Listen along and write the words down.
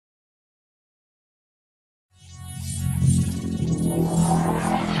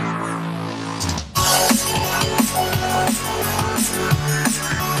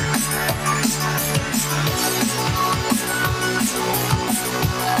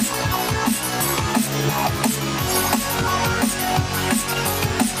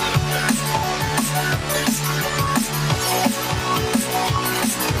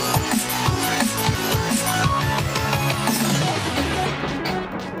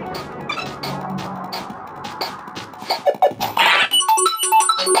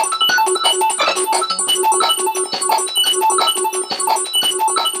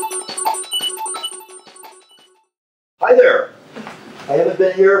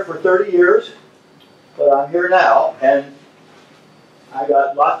been here for 30 years, but I'm here now, and I've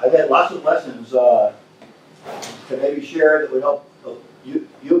had lots of lessons to maybe share that would help you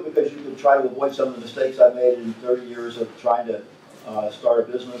because you can try to avoid some of the mistakes I made in 30 years of trying to start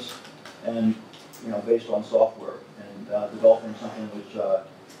a business, and based on software and developing something which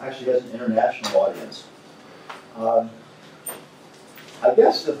actually has an international audience. I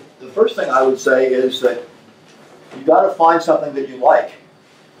guess the first thing I would say is that you got to find something that you like,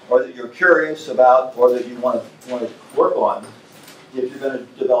 or that you're curious about, or that you want to work on if you're going to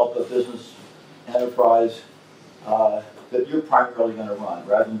develop a business enterprise that you're primarily going to run,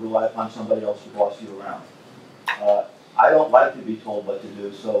 rather than rely upon somebody else to boss you around. I don't like to be told what to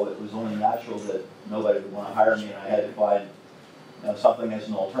do, so it was only natural that nobody would want to hire me, and I had to find something as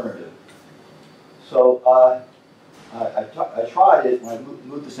an alternative. So I tried it when I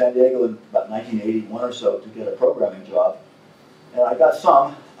moved to San Diego in about 1981 or so to get a programming job, and I got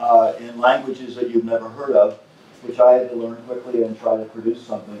some in languages that you've never heard of, which I had to learn quickly and try to produce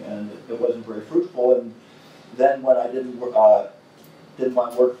something, and it wasn't very fruitful. And then when I didn't want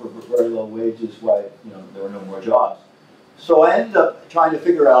to work for very low wages, why there were no more jobs. So I ended up trying to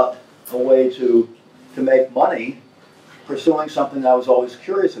figure out a way to make money pursuing something I was always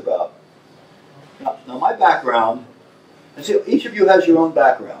curious about. Now my background, and see, each of you has your own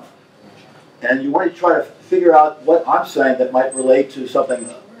background, and you want to try to figure out what I'm saying that might relate to something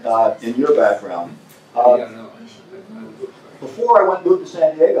in your background. Before I moved to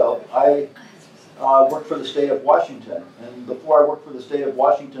San Diego, I worked for the state of Washington, and before I worked for the state of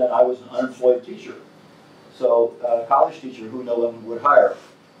Washington, I was an unemployed teacher. So a college teacher who no one would hire,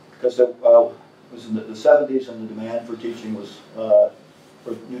 because it was in the 70s and the demand for teaching was, for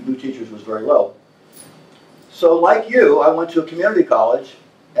new teachers was very low. So like you, I went to a community college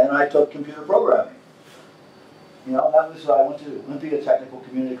and I took computer programming. That was, I went to Olympia Technical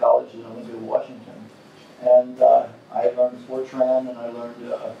Community College in Olympia, Washington. And I learned Fortran and I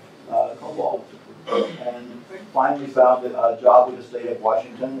learned COBOL. And finally found a job with the state of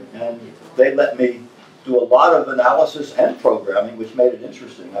Washington, and they let me do a lot of analysis and programming, which made it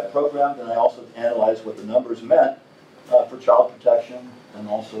interesting. I programmed and I also analyzed what the numbers meant for child protection and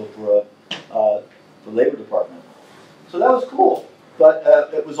also for the Labor Department. So that was cool. But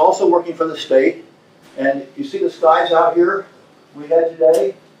it was also working for the state. And you see the skies out here we had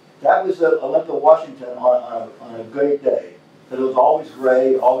today? That was Olympia, Washington on a great day. It was always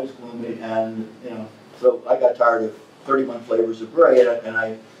gray, always gloomy, and so I got tired of 31 flavors of gray,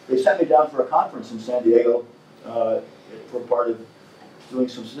 and they sent me down for a conference in San Diego for part of doing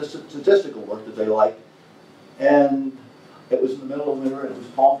some statistical work that they liked. And it was in the middle of winter, and it was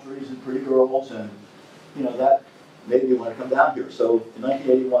palm trees and pretty girls, and that made me want to come down here. So in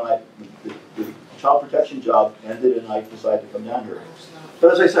 1981, the child protection job ended, and I decided to come down here.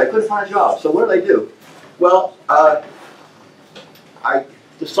 But as I said, I couldn't find a job. So what did I do? Well, I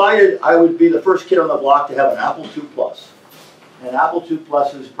decided I would be the first kid on the block to have an Apple II Plus. And Apple II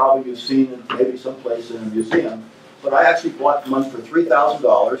Pluses probably you've seen in maybe someplace in a museum, but I actually bought one for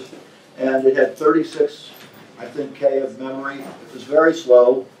 $3,000, and it had 36, I think, K of memory. It was very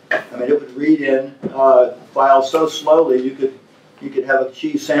slow. I mean, it would read in files so slowly you could have a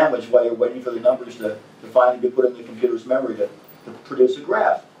cheese sandwich while you're waiting for the numbers to finally be put in the computer's memory to produce a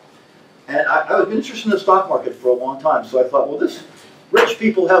graph. And I was interested in the stock market for a long time, so I thought, well, rich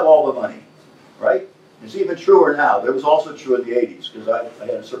people have all the money, right? It's even truer now. But it was also true in the 80s, because I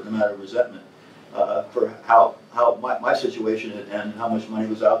had a certain amount of resentment for how my situation and how much money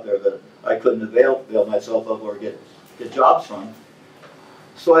was out there that I couldn't avail myself of or get jobs from.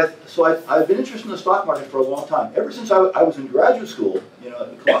 So I've been interested in the stock market for a long time. Ever since I was in graduate school, in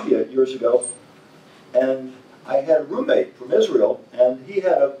Columbia years ago, and I had a roommate from Israel, and he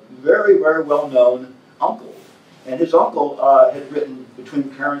had a very, very well-known uncle. And his uncle had written Between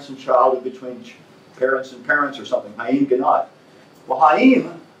Parents and Child and Between Parents and Parents or something, Haim Ganat. Well,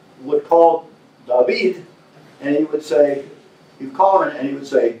 Haim would call David, and he would say, he'd call him and he would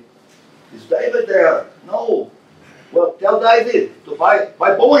say, "Is David there?" "No." "Well, tell David to buy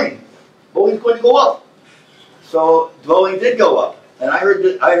Boeing. Boeing's going to go up." So Boeing did go up. And I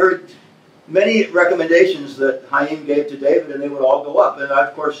heard many recommendations that Haim gave to David, and they would all go up. And I,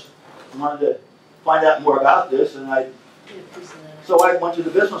 of course, wanted to find out more about this, and so I went to the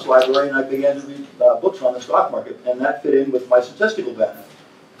business library and I began to read books on the stock market, and that fit in with my statistical bent.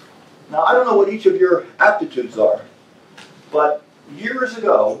 Now, I don't know what each of your aptitudes are, but years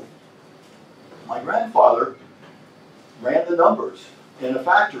ago, my grandfather ran the numbers in a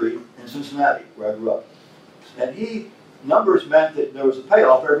factory in Cincinnati, where I grew up. And numbers meant that there was a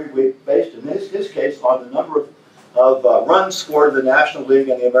payoff every week based, in his case, on the number of runs scored in the National League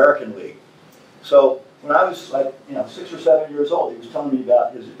and the American League. So when I was like 6 or 7 years old, he was telling me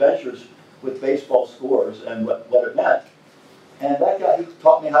about his adventures with baseball scores and what it meant. And that guy, he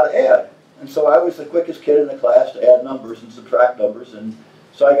taught me how to add. And so I was the quickest kid in the class to add numbers and subtract numbers, and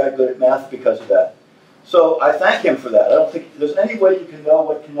so I got good at math because of that. So I thank him for that. I don't think there's any way you can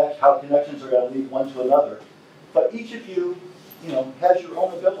know how connections are going to lead one to another. But each of you, has your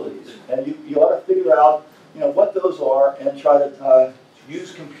own abilities, and you ought to figure out, what those are and try to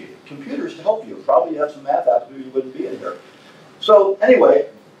use computers to help you. Probably you have some math aptitude, you wouldn't be in here. So anyway,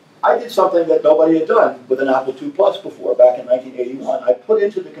 I did something that nobody had done with an Apple II Plus before, back in 1981. I put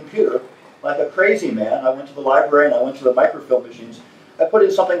into the computer, like a crazy man, I went to the library and I went to the microfilm machines. I put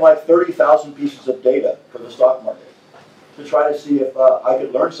in something like 30,000 pieces of data for the stock market to try to see if I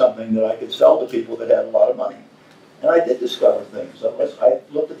could learn something that I could sell to people that had a lot of money. And I did discover things. I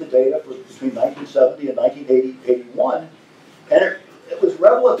looked at the data for between 1970 and 1981, and it was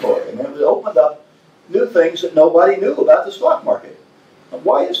revelatory. I mean, it opened up new things that nobody knew about the stock market. And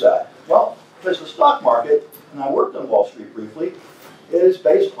why is that? Well, because the stock market, and I worked on Wall Street briefly, is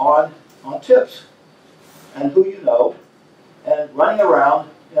based on tips and who you know, and running around,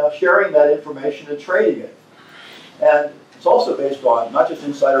 sharing that information and trading it. And it's also based on not just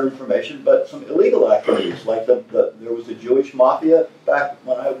insider information, but some illegal activities, like there was the Jewish mafia back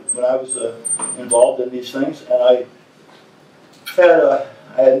when I was involved in these things, and I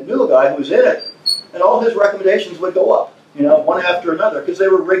knew a guy who was in it, and all his recommendations would go up, one after another, because they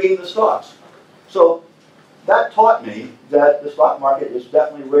were rigging the stocks. So that taught me that the stock market is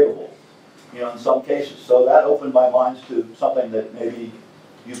definitely riggable, in some cases. So that opened my mind to something that maybe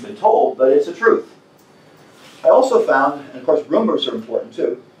you've been told, but it's the truth. I also found, and of course rumors are important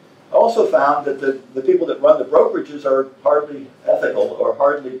too, I also found that the people that run the brokerages are hardly ethical or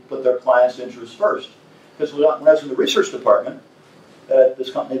hardly put their clients' interests first. Because when I was in the research department at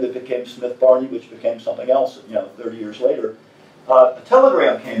this company that became Smith Barney, which became something else, 30 years later, a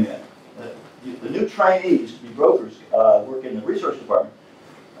telegram came in. The new trainees to be brokers work in the research department.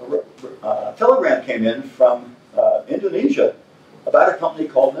 A telegram came in from Indonesia about a company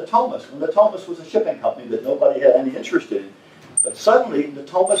called Natomas. And Natomas was a shipping company that nobody had any interest in. But suddenly,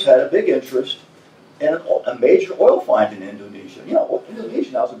 Natomas had a big interest in a major oil find in Indonesia.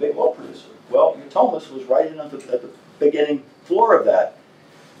 Indonesia now is a big oil producer. Well, Natomas was right in at the beginning floor of that.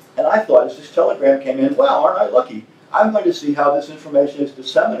 And I thought, as this telegram came in, wow, aren't I lucky? I'm going to see how this information is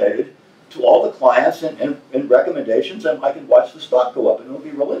disseminated to all the clients and recommendations, and I can watch the stock go up, and it'll be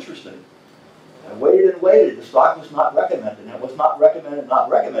real interesting. I waited and waited. The stock was not recommended, and it was not recommended, not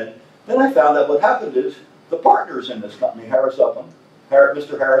recommended. Then I found that what happened is the partners in this company, Mr.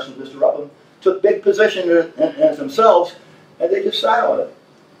 Harris and Mr. Upham, took big position in it themselves, and they just sat on it.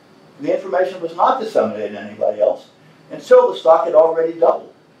 The information was not disseminated to anybody else until the stock had already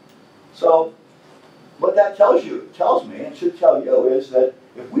doubled. So what that tells me, and should tell you, is that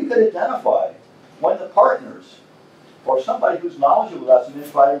if we could identify when the partners or somebody who's knowledgeable about some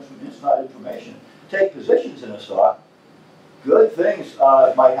inside information take positions in a stock, good things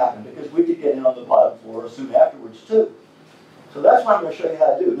might happen, because we could get in on the bottom floor soon afterwards too. So that's what I'm going to show you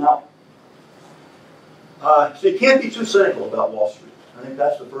how to do. Now, so you can't be too cynical about Wall Street. I think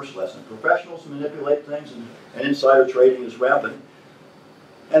that's the first lesson. Professionals manipulate things, and insider trading is rampant.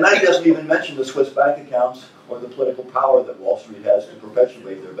 And that doesn't even mention the Swiss bank accounts or the political power that Wall Street has to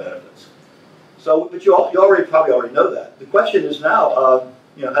perpetuate their benefits. So, but you probably already know that. The question is now,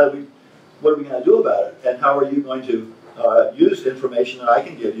 what are we going to do about it, and how are you going to use information that I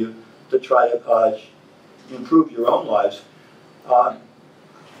can give you to try to improve your own lives? Hank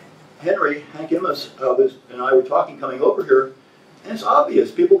Immas and I were talking coming over here, and it's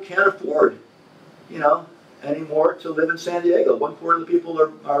obvious people can't afford, anymore to live in San Diego. 1/4 of the people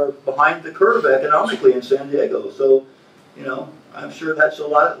are behind the curve economically in San Diego. So, I'm sure that's a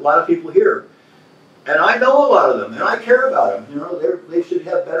lot of people here. And I know a lot of them, and I care about them. They should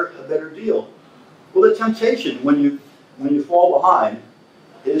have a better deal. Well, the temptation when you fall behind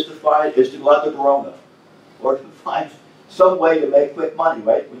is to go out to Corona, or to find some way to make quick money,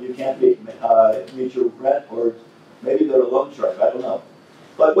 right? When you can't meet your rent, or maybe go to loan shark. I don't know.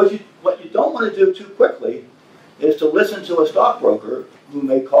 But what you don't want to do too quickly is to listen to a stockbroker who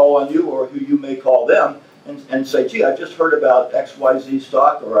may call on you, or who you may call them, and say, gee, I just heard about XYZ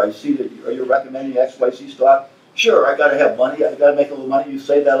stock, or I see that you're recommending XYZ stock. Sure, I got to have money. I got to make a little money. You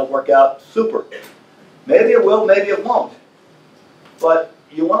say that'll work out. Super. Maybe it will, maybe it won't. But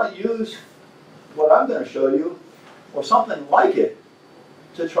you want to use what I'm going to show you, or something like it,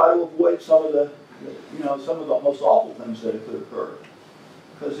 to try to avoid some of the most awful things that could occur.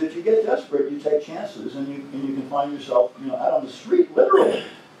 Because if you get desperate, you take chances, and you can find yourself, out on the street, literally,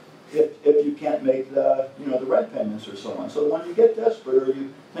 if you can't make the rent payments or so on. So when you get desperate or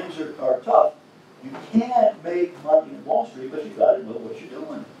things are tough, you can't make money in Wall Street, but you got to know what you're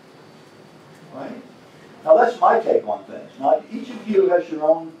doing, right? Now that's my take on things. Now each of you has your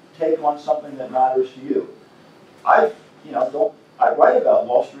own take on something that matters to you. I write about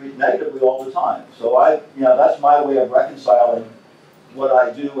Wall Street negatively all the time, so that's my way of reconciling what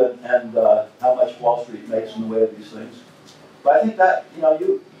I do and how much Wall Street makes in the way of these things. But I think that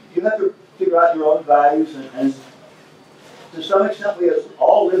you have to figure out your own values, and to some extent we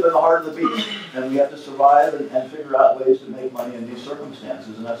all live in the heart of the beast, and we have to survive and figure out ways to make money in these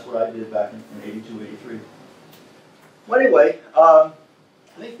circumstances, and that's what I did back in 82, 83. Well, anyway,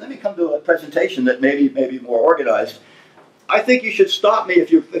 let me come to a presentation that may be more organized. I think you should stop me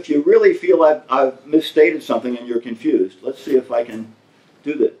if you really feel I've misstated something and you're confused. Let's see if I can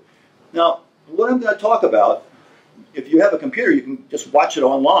do that. Now, what I'm going to talk about, if you have a computer, you can just watch it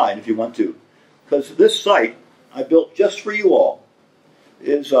online if you want to, because this site I built just for you all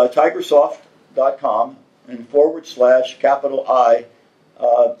is tigersoft.com and /I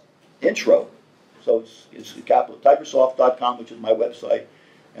intro. So it's capital tigersoft.com, which is my website,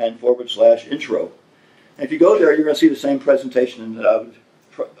 and /intro. And if you go there, you're going to see the same presentation that I would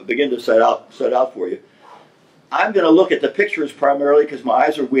begin to set out for you. I'm going to look at the pictures primarily because my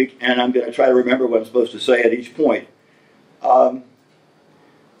eyes are weak, and I'm going to try to remember what I'm supposed to say at each point.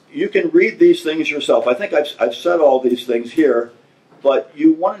 You can read these things yourself. I think I've said all these things here, but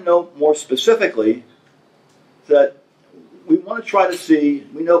you want to know more specifically that we want to try to see,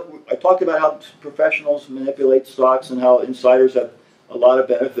 I talked about how professionals manipulate stocks and how insiders have a lot of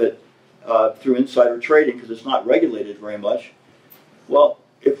benefit through insider trading because it's not regulated very much. Well,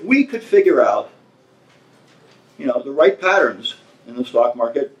 if we could figure out, the right patterns in the stock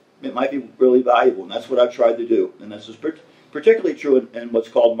market, it might be really valuable, and that's what I've tried to do. And this is particularly true in what's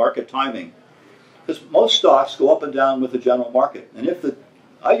called market timing, because most stocks go up and down with the general market. And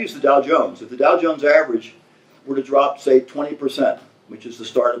I use the Dow Jones. If the Dow Jones average were to drop, say, 20%, which is the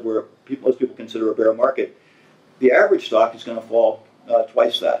start of where most people consider a bear market, the average stock is going to fall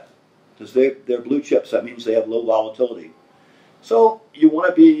twice that, because they're blue chips. That means they have low volatility. So you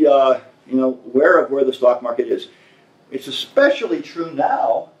want to be aware of where the stock market is. It's especially true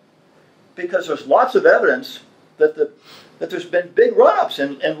now because there's lots of evidence that there's been big run-ups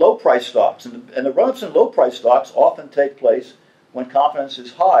in low-price stocks, and the run-ups in low-price stocks often take place when confidence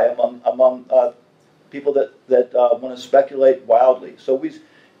is high among people that want to speculate wildly. So if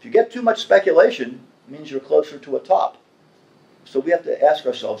you get too much speculation, it means you're closer to a top. So we have to ask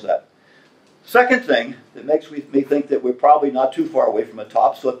ourselves that. Second thing that makes me think that we're probably not too far away from a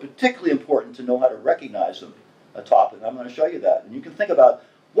top, so it's particularly important to know how to recognize a top, and I'm going to show you that. And you can think about,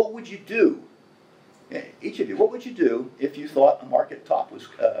 what would you do, each of you, what would you do if you thought a market top was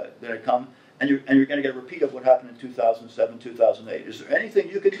going to come, and you're going to get a repeat of what happened in 2007, 2008? Is there anything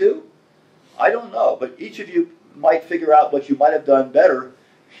you could do? I don't know, but each of you might figure out what you might have done better,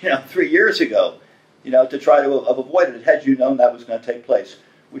 3 years ago, to try to avoid it had you known that was going to take place.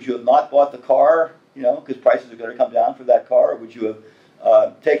 Would you have not bought the car, because prices are going to come down for that car? Or would you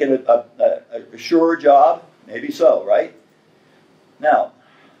have taken a sure job? Maybe so, right? Now,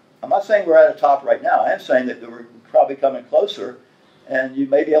 I'm not saying we're at a top right now. I am saying that we're probably coming closer, and you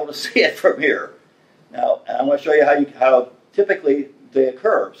may be able to see it from here. Now, and I'm going to show you how typically they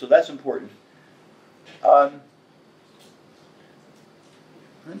occur, so that's important.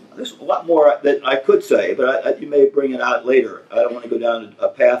 There's a lot more that I could say, but you may bring it out later. I don't want to go down a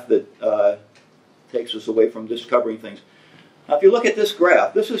path that takes us away from just covering things. Now, if you look at this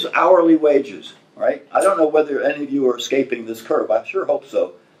graph, this is hourly wages, right? I don't know whether any of you are escaping this curve. I sure hope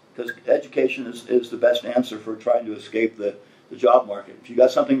so, because education is the best answer for trying to escape the job market. If you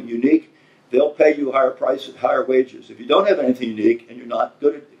got something unique, they'll pay you higher wages. If you don't have anything unique and you're not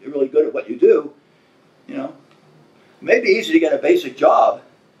really good at what you do, it may be easy to get a basic job,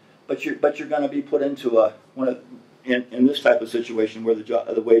 but you're going to be put into in this type of situation where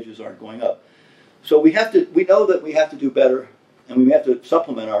the wages aren't going up. So we know that we have to do better, and we have to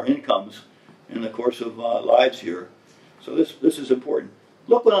supplement our incomes in the course of lives here. So this is important.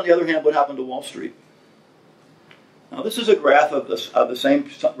 Look, on the other hand, what happened to Wall Street. Now this is a graph of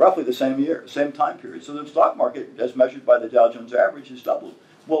roughly the same time period. So the stock market, as measured by the Dow Jones average, has doubled.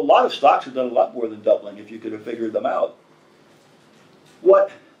 Well, a lot of stocks have done a lot more than doubling if you could have figured them out.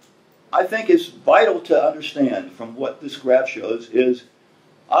 What I think is vital to understand from what this graph shows is,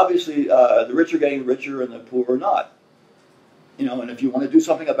 obviously, the rich are getting richer and the poor are not. And if you want to do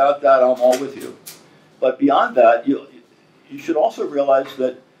something about that, I'm all with you. But beyond that, you you should also realize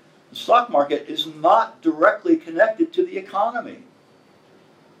that the stock market is not directly connected to the economy.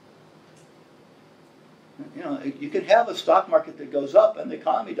 You know, you can have a stock market that goes up and the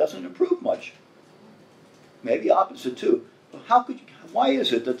economy doesn't improve much. Maybe opposite too. But why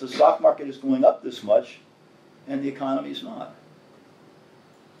is it that the stock market is going up this much and the economy is not?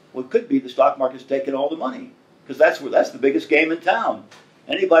 Well, it could be the stock market's taking all the money, because that's the biggest game in town.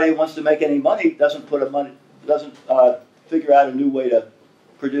 Anybody who wants to make any money doesn't figure out a new way to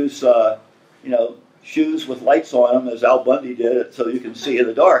produce you know, shoes with lights on them, as Al Bundy did it, so you can see in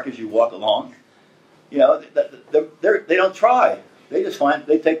the dark as you walk along. You know, they don't try. They just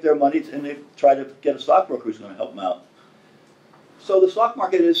they take their money and they try to get a stockbroker who's going to help them out. So the stock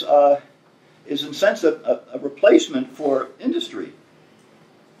market is in a sense a replacement for industry.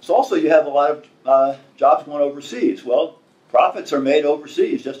 So also you have a lot of jobs going overseas. Well, profits are made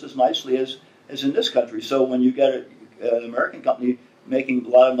overseas just as nicely as in this country. So when you get an American company making a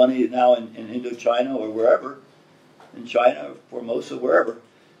lot of money now in Indochina or wherever, in China, Formosa, wherever,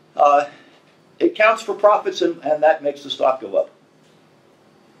 it counts for profits, and that makes the stock go up.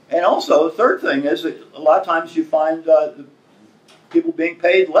 And also, the third thing is that a lot of times you find people being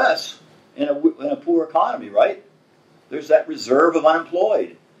paid less in a poor economy, right? There's that reserve of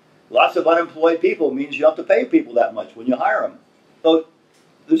unemployed. Lots of unemployed people means you don't have to pay people that much when you hire them. So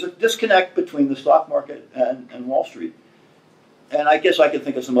there's a disconnect between the stock market and Wall Street. And I guess I could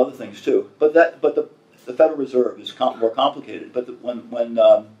think of some other things too. But the Federal Reserve is more complicated. But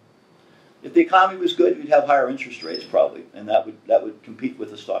if the economy was good, you'd have higher interest rates probably, and that would compete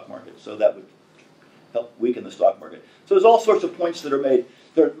with the stock market. So that would help weaken the stock market. So there's all sorts of points that are made.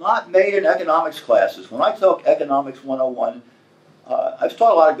 They're not made in economics classes. When I taught Economics 101, I was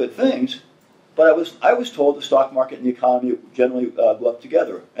taught a lot of good things, but I was told the stock market and the economy generally go up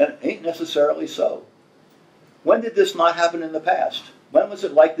together, and it ain't necessarily so. When did this not happen in the past? When was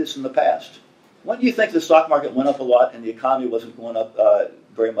it like this in the past? When do you think the stock market went up a lot and the economy wasn't going up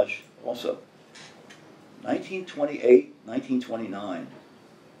very much also? 1928, 1929,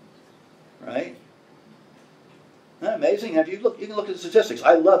 right? Isn't that amazing? And if you can look at the statistics.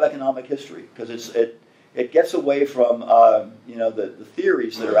 I love economic history because it gets away from you know, the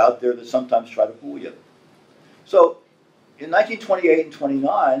theories that are out there that sometimes try to fool you. So in 1928 and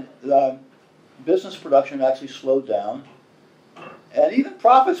 29, business production actually slowed down, and even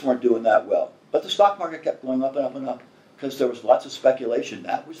profits weren't doing that well. But the stock market kept going up and up and up because there was lots of speculation.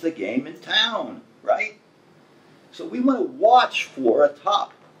 That was the game in town, right? So we want to watch for a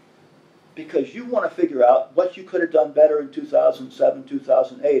top, because you want to figure out what you could have done better in 2007,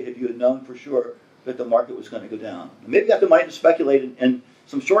 2008 if you had known for sure that the market was going to go down. Maybe you have the money to speculate in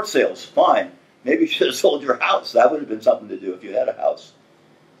some short sales. Fine. Maybe you should have sold your house. That would have been something to do if you had a house.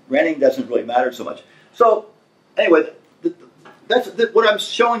 Renting doesn't really matter so much. So anyway, that's what I'm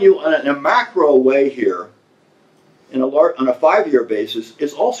showing you in a macro way here, on a 5-year basis,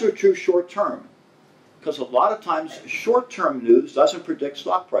 is also true short term. Because a lot of times short-term news doesn't predict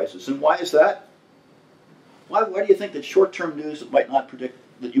stock prices. And why is that? Why do you think that short-term news that might not predict,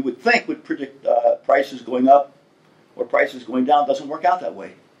 that you would think would predict prices going up or prices going down, doesn't work out that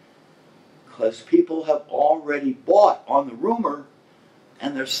way? Because people have already bought on the rumor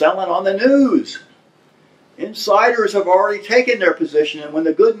and they're selling on the news. Insiders have already taken their position, and when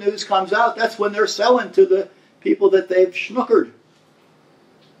the good news comes out, that's when they're selling to the people that they've schnookered.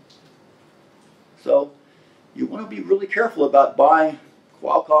 So you want to be really careful about buying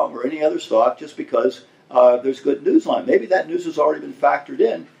Qualcomm or any other stock just because there's good news on it. Maybe that news has already been factored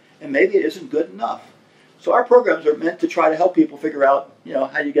in, and maybe it isn't good enough. So our programs are meant to try to help people figure out, you know,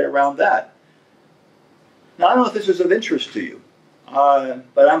 how you get around that. Now, I don't know if this is of interest to you,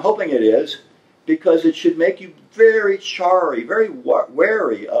 but I'm hoping it is, because it should make you very chary, very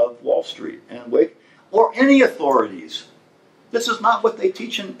wary of Wall Street and or any authorities. This is not what they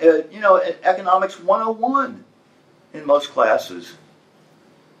teach in, you know, in Economics 101 in most classes.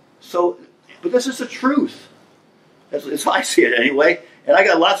 So, but this is the truth, as I see it anyway, and I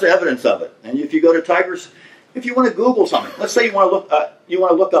got lots of evidence of it. And if you go to Tigers, if you want to Google something, let's say you want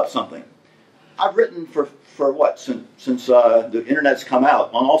to look up something. I've written for what, since the internet's come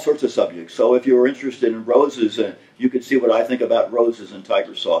out, on all sorts of subjects. So if you were interested in roses, you could see what I think about roses and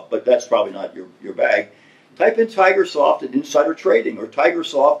Tigersoft, but that's probably not your bag. Type in Tigersoft and insider trading, or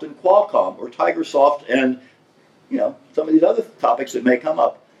Tigersoft and Qualcomm, or Tigersoft and, you know, some of these other topics that may come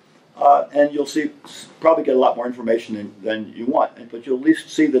up. And you'll probably get a lot more information than you want, but you'll at least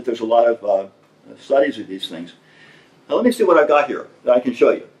see that there's a lot of studies of these things. Now let me see what I've got here that I can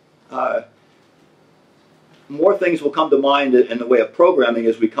show you. More things will come to mind in the way of programming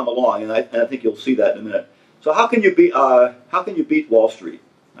as we come along, and I think you'll see that in a minute. So how can you beat Wall Street?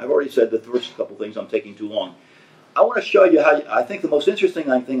 I've already said the first couple things. I'm taking too long. I want to show you how. I think the most interesting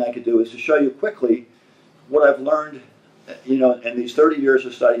thing I could do is to show you quickly what I've learned, in these 30 years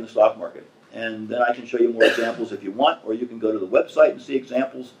of studying the stock market. And then I can show you more examples if you want, or you can go to the website and see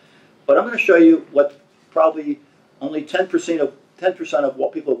examples. But I'm going to show you what probably only 10% of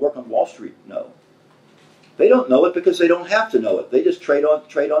what people who work on Wall Street know. They don't know it because they don't have to know it. They just trade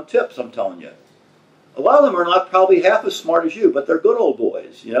on tips, I'm telling you. A lot of them are not probably half as smart as you, but they're good old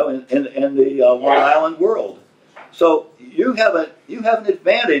boys, in the Long Island world. So you have an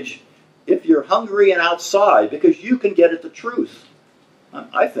advantage if you're hungry and outside, because you can get at the truth,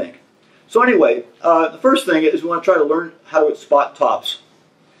 I think. So anyway, the first thing is we want to try to learn how to spot tops.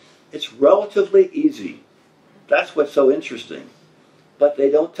 It's relatively easy. That's what's so interesting. But they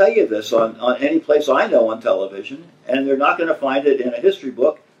don't tell you this on any place I know on television, and they're not going to find it in a history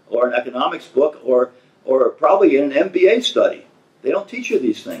book or an economics book or probably in an MBA study. They don't teach you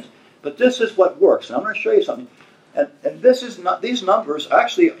these things. But this is what works. And I'm going to show you something. And this is not, these numbers,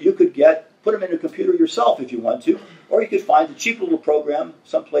 actually, you could put them in a computer yourself if you want to, or you could find a cheap little program.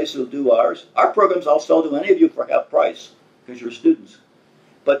 Some places will do ours. Our programs I'll sell to any of you for half price because you're students.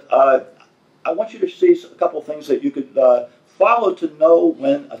 But I want you to see a couple of things that you could follow to know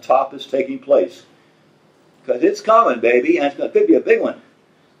when a top is taking place. Because it's coming, baby, and it could be a big one.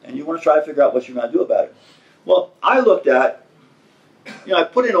 And you want to try to figure out what you're going to do about it. Well, I looked at, I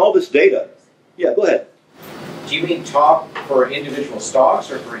put in all this data. Yeah, go ahead. Do you mean top for individual stocks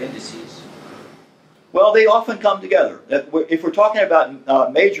or for indices? Well, they often come together. If we're talking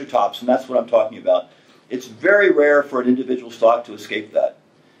about major tops, and that's what I'm talking about, it's very rare for an individual stock to escape that.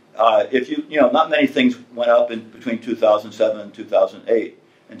 Not many things went up in between 2007 and 2008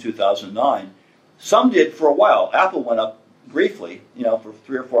 and 2009. Some did for a while. Apple went up briefly, for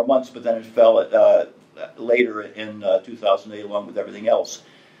 3 or 4 months, but then it fell later in 2008 along with everything else.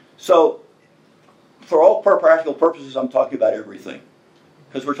 So for all practical purposes, I'm talking about everything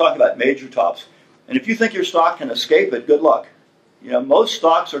because we're talking about major tops. And if you think your stock can escape it, good luck. Most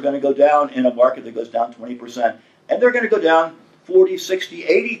stocks are going to go down in a market that goes down 20%, and they're going to go down 40,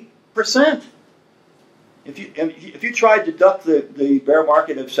 60, 80%. If you tried to duck the bear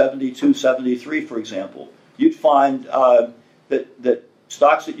market of 72, 73, for example, you'd find that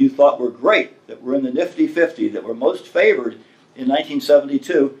stocks that you thought were great, that were in the Nifty 50, that were most favored in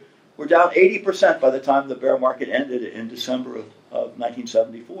 1972, were down 80% by the time the bear market ended in December of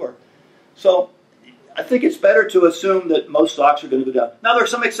 1974. So I think it's better to assume that most stocks are going to go down. Now, there are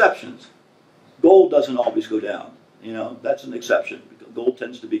some exceptions. Gold doesn't always go down. That's an exception. Gold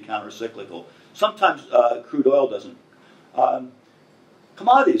tends to be counter-cyclical. Sometimes crude oil doesn't.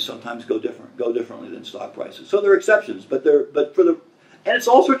 Commodities sometimes go differently than stock prices. So there are exceptions, and it's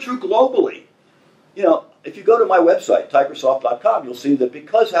also true globally. If you go to my website, tigersoft.com, you'll see that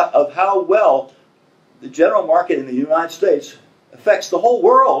because of how well the general market in the United States affects the whole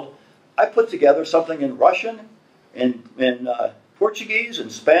world, I put together something in Russian, in Portuguese,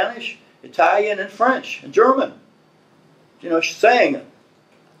 and Spanish, Italian, and French, and German. Saying,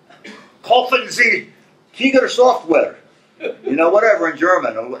 kaufen Sie Tiger Software, whatever in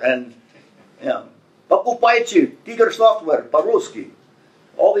German, and покупайте Tiger Software по-русски.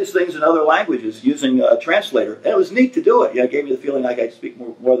 All these things in other languages using a translator. And it was neat to do it. It gave me the feeling like I could speak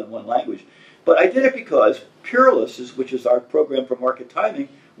more than one language. But I did it because Peerless, which is our program for market timing,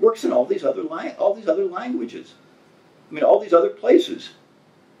 works in all these other languages. All these other places.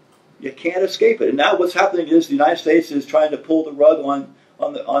 You can't escape it. And now what's happening is the United States is trying to pull the rug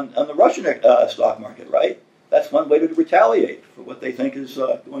on the Russian stock market, right? That's one way to retaliate for what they think is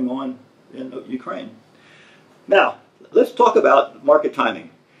going on in Ukraine. Now, let's talk about market timing.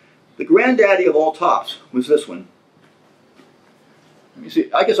 The granddaddy of all tops was this one. Let me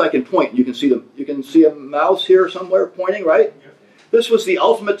see. I guess I can point. You can see them. You can see a mouse here somewhere pointing, right? Yep. This was the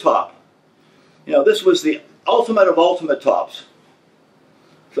ultimate top. This was the ultimate of ultimate tops.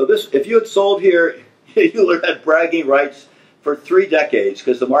 So if you had sold here, you would have had bragging rights for 3 decades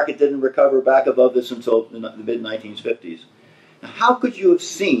because the market didn't recover back above this until the mid-1950s. Now, how could you have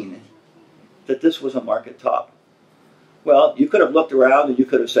seen that this was a market top? Well, you could have looked around and you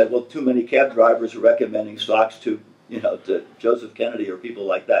could have said, well, too many cab drivers are recommending stocks to Joseph Kennedy or people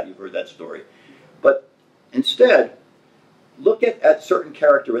like that. You've heard that story. But instead, look at certain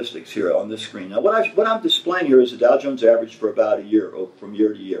characteristics here on this screen. Now, what I'm displaying here is the Dow Jones average for about a year, or from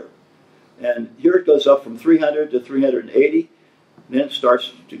year to year. And here it goes up from 300 to 380. And then it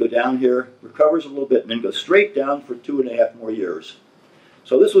starts to go down here, recovers a little bit, and then goes straight down for 2.5 more years.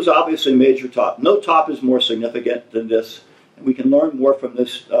 So this was obviously a major top. No top is more significant than this. And we can learn more from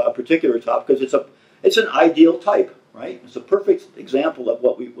this particular top because It's an ideal type, right? It's a perfect example of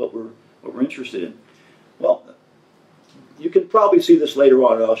what we're interested in. Well, you can probably see this later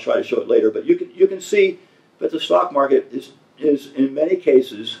on, and I'll try to show it later, but you can see that the stock market is in many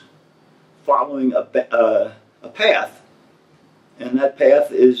cases following a path, and that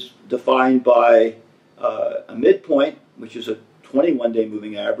path is defined by a midpoint, which is a 21-day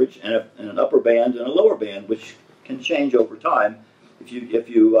moving average, and an upper band and a lower band, which can change over time if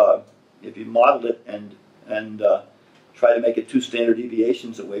you model it and try to make it 2 standard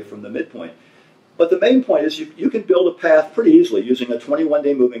deviations away from the midpoint. But the main point is you can build a path pretty easily using a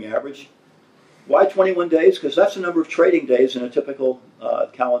 21-day moving average. Why 21 days? Because that's the number of trading days in a typical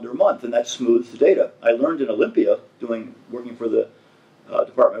calendar month, and that smooths the data. I learned in Olympia, working for the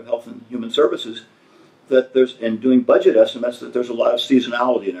Department of Health and Human Services, that and doing budget estimates, that there's a lot of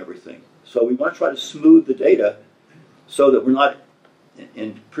seasonality in everything. So we want to try to smooth the data so that we're not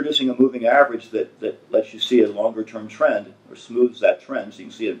in producing a moving average that lets you see a longer-term trend or smooths that trend, so you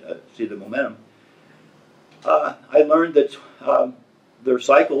can see the momentum. I learned that there are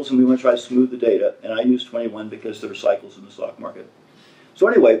cycles, and we want to try to smooth the data, and I use 21 because there are cycles in the stock market. So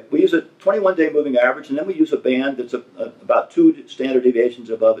anyway, we use a 21-day moving average, and then we use a band that's about 2 standard deviations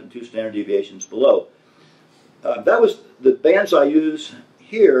above and 2 standard deviations below. The bands I use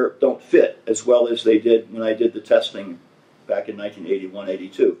here don't fit as well as they did when I did the testing back in 1981,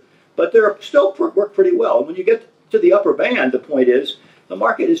 82. But they're still work pretty well. And when you get to the upper band, the point is the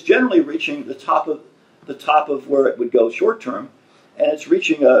market is generally reaching the top of where it would go short term, and it's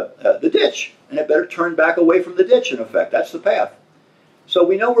reaching the ditch, and it better turn back away from the ditch. In effect, that's the path. So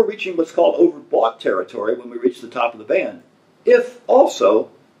we know we're reaching what's called overbought territory when we reach the top of the band. If also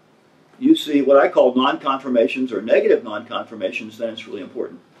you see what I call non-confirmations or negative non-confirmations, then it's really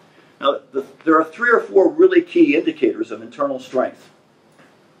important. Now, there are 3 or 4 really key indicators of internal strength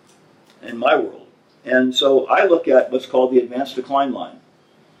in my world. And so I look at what's called the advanced decline line.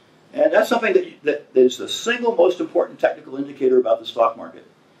 And that's something that is the single most important technical indicator about the stock market.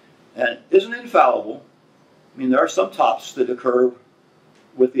 And it isn't infallible. I mean, there are some tops that occur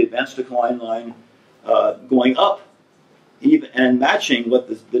with the advanced decline line going up even and matching what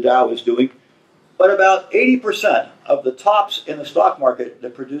the Dow is doing. But about 80% of the tops in the stock market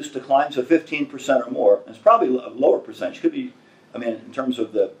that produce declines of 15% or more, and it's probably a lower percentage, could be, I mean, in terms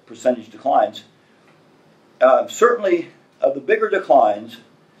of the percentage declines, certainly of the bigger declines,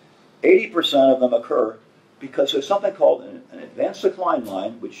 80% of them occur because there's something called an advanced decline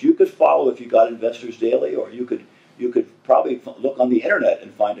line, which you could follow if you got Investors Daily, or you could probably look on the internet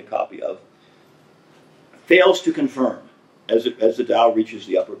and find a copy of, fails to confirm as the Dow reaches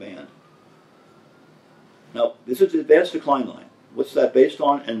the upper band. Now, this is the advanced decline line. What's that based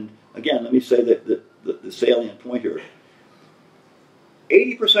on? And again, let me say that the salient point here.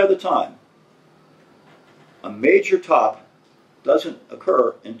 80% of the time, a major top doesn't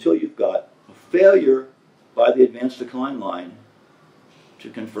occur until you've got a failure by the advanced decline line to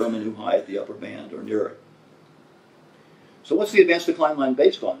confirm a new high at the upper band or near it. So what's the advanced decline line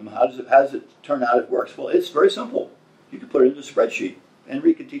based on? How does it turn out it works? Well, it's very simple. You can put it into a spreadsheet.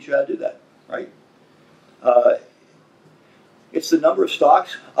 Henry can teach you how to do that, right? It's the number of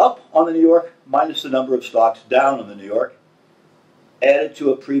stocks up on the New York minus the number of stocks down on the New York added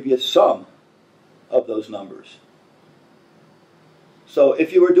to a previous sum of those numbers. So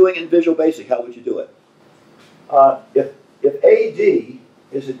if you were doing it in Visual Basic, how would you do it? If AD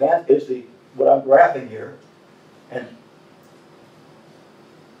is what I'm graphing here, and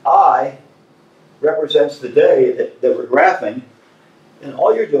I represents the day that we're graphing, and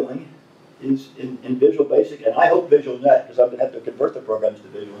all you're doing is in Visual Basic, and I hope Visual Net, because I'm going to have to convert the programs to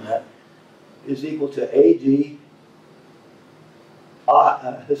Visual Net, is equal to AD,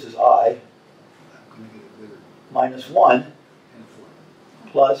 this is I, minus 1,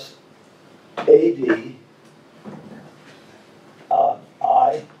 plus AD,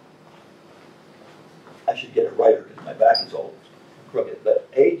 I should get it righter because my back is all crooked, but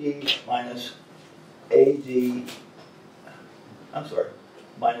AD minus AD, I'm sorry,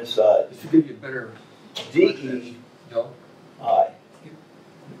 minus This will give you better DE no, I.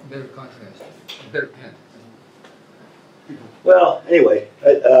 better contrast, better pen. Well, anyway,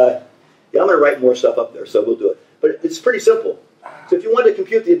 yeah, I'm going to write more stuff up there, so we'll do it. But it's pretty simple. So if you want to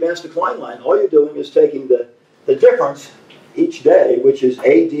compute the advanced decline line, all you're doing is taking the difference each day, which is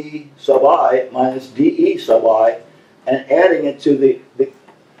AD sub I minus DE sub I, and adding it to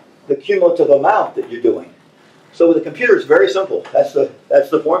the cumulative amount that you're doing. So with a computer, it's very simple. That's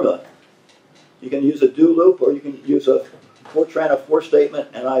the formula. You can use a do loop, or you can use a Fortran, a for statement,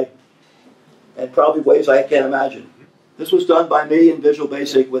 and probably ways I can't imagine. This was done by me in Visual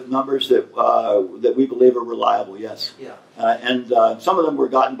Basic with numbers that that we believe are reliable. Yes. Yeah. And some of them were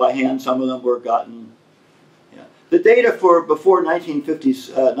gotten by hand. Some of them were gotten. Yeah. The data for before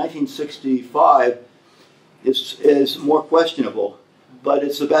 1965 is more questionable, but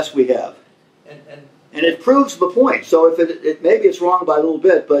it's the best we have. And it proves the point. So if maybe it's wrong by a little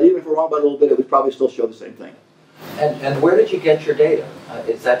bit, but even if we're wrong by a little bit, it would probably still show the same thing. And where did you get your data?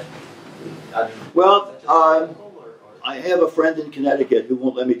 Is that? Well, I have a friend in Connecticut who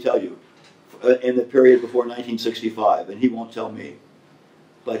won't let me tell you in the period before 1965, and he won't tell me.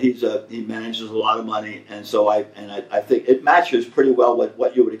 But he manages a lot of money, and so I think it matches pretty well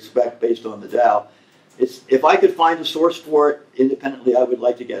what you would expect based on the Dow. If I could find a source for it independently, I would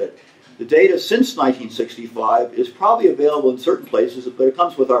like to get it. The data since 1965 is probably available in certain places, but it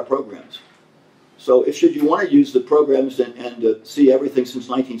comes with our programs. So should you want to use the programs and see everything since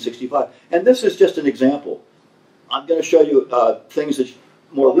 1965, and this is just an example. I'm going to show you things that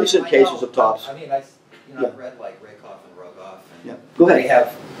more recent cases of tops. I mean, I've read like Rakoff and Rogoff, and yeah. Go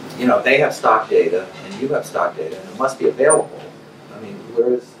ahead. they have stock data, and you have stock data, and it must be available. I mean,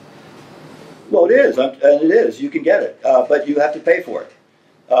 where is? Well, it is, and it is. You can get it, but you have to pay for it.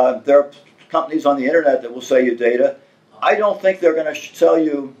 There are companies on the internet that will sell you data. I don't think they're going to sell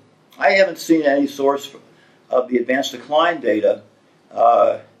you. I haven't seen any source of the advanced decline data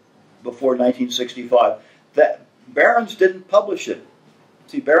before 1965. That Barron's didn't publish it.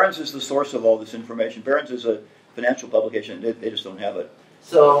 See, Barron's is the source of all this information. Barron's is a financial publication. They just don't have it.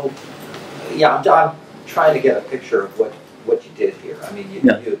 So, yeah, I'm trying to get a picture of what you did here. I mean, you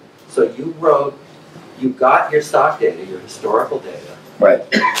got your stock data, your historical data. Right.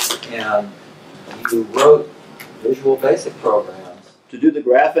 And you wrote Visual Basic programs to do the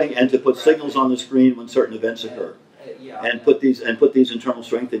graphing and to put signals on the screen when certain events occur. And put these internal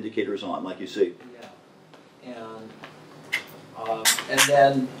strength indicators on, like you see. And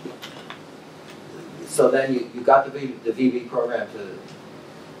then, so then you got the VB program to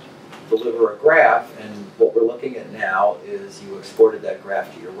deliver a graph, and what we're looking at now is you exported that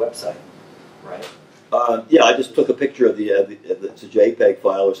graph to your website, right? Yeah, I just took a picture of it's a JPEG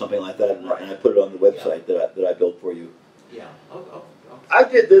file or something like that, and I put it on the website that I built for you. Yeah. Okay. I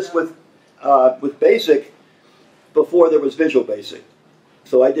did this with Basic before there was Visual Basic,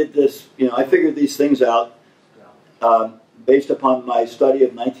 so I did this. I figured these things out based upon my study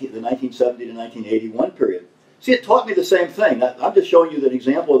of the 1970 to 1981 period. See, it taught me the same thing. I'm just showing you an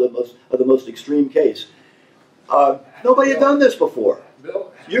example of the most extreme case. Nobody had done this before.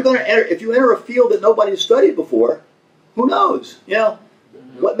 You're going to enter, if you enter a field that nobody's studied before, who knows?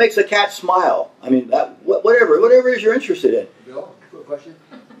 What makes a cat smile? I mean, whatever it is you're interested in. Bill, quick question.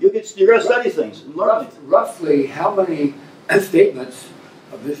 You're going to study things and learn things. Roughly, how many statements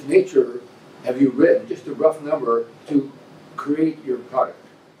of this nature have you written, just a rough number, to create your product?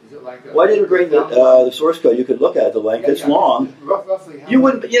 Is it like well, I didn't bring the source code. You could look at the length. It's long. Roughly how you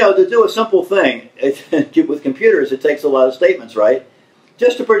wouldn't, to do a simple thing with computers, it takes a lot of statements, right?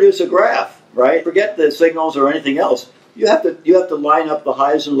 Just to produce a graph, right? Forget the signals or anything else. You have to line up the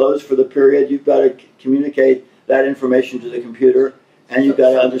highs and lows for the period. You've got to communicate that information to the computer, and you've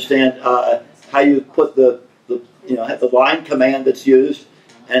got to understand how you put the line command that's used,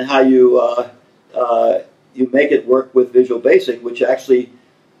 and how you make it work with Visual Basic, which actually,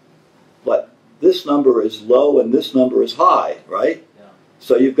 this number is low and this number is high, right? Yeah.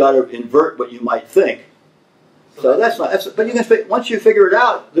 So you've got to invert what you might think. So but you can, once you figure it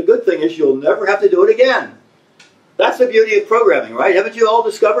out, the good thing is you'll never have to do it again. That's the beauty of programming, right? Haven't you all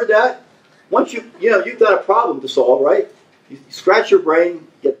discovered that? Once you've got a problem to solve, right? You scratch your brain,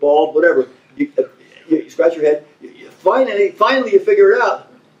 get bald, whatever. You scratch your head. Finally you figure it out.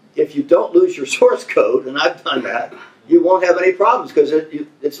 If you don't lose your source code, and I've done that, you won't have any problems because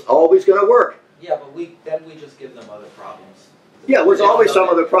it's always going to work. Yeah, but then we just give them other problems. Yeah, there's always some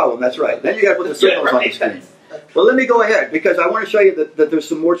other problem. That's right. Then you got to put the signals on the screen. Well, let me go ahead because I want to show you that there's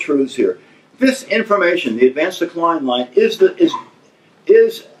some more truths here. This information, the advanced decline line, is the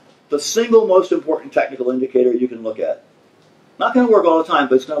single most important technical indicator you can look at. Not going to work all the time,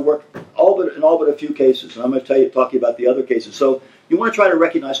 but it's going to work in all but a few cases. And I'm going to talk to you about the other cases. So you want to try to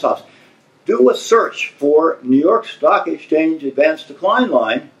recognize tops. Do a search for New York Stock Exchange advanced decline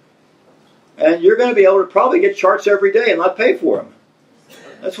line, and you're going to be able to probably get charts every day and not pay for them.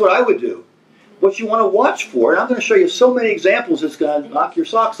 That's what I would do. What you want to watch for, and I'm going to show you so many examples it's going to knock your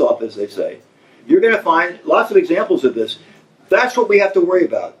socks off, as they say. You're going to find lots of examples of this. That's what we have to worry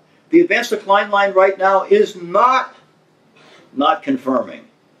about. The advanced decline line right now is not confirming.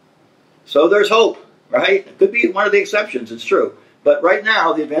 So there's hope, right? It could be one of the exceptions, it's true. But right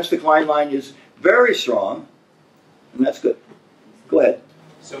now, the advanced decline line is very strong. and that's good. Go ahead.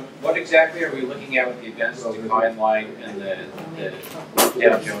 So what exactly are we looking at with the advanced decline line and the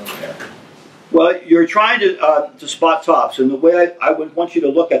Dow Jones there? Well, you're trying to spot tops, and the way I would want you to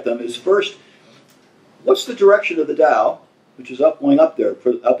look at them is first, what's the direction of the Dow, which is going up there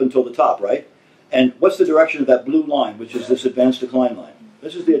up until the top, right? And what's the direction of that blue line, which is this advanced decline line?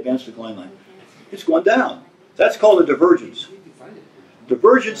 This is the advanced decline line. It's going down. That's called a divergence.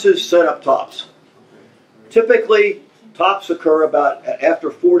 Divergences set up tops. Typically, tops occur about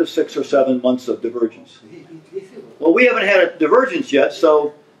after 4 to 6 or 7 months of divergence. Well, we haven't had a divergence yet,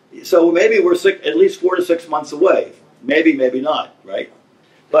 so maybe we're at least 4 to 6 months away. Maybe, maybe not, right?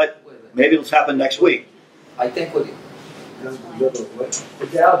 But maybe it'll happen next week. I think the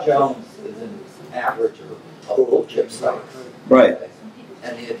Dow Jones is an average of blue chip stocks. Right.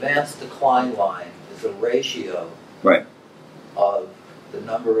 And the advanced decline line is a ratio Right. of the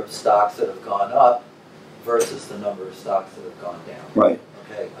number of stocks that have gone up versus the number of stocks that have gone down. Right.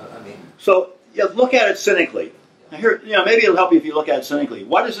 Okay, I mean. So look at it cynically. Now here, maybe it'll help you if you look at it cynically.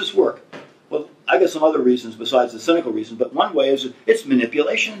 Why does this work? Well, I got some other reasons besides the cynical reason, but one way is it's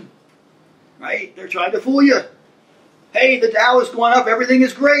manipulation. Right? They're trying to fool you. Hey, the Dow is going up. Everything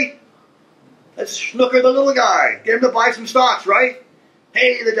is great. Let's snooker the little guy. Get him to buy some stocks, right?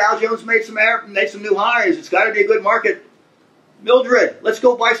 Hey, the Dow Jones made some new highs. It's got to be a good market. Mildred, let's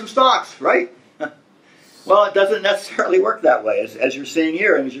go buy some stocks, right? Well, it doesn't necessarily work that way, as you're seeing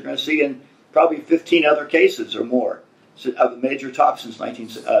here, and as you're going to see in probably 15 other cases or more of major tops since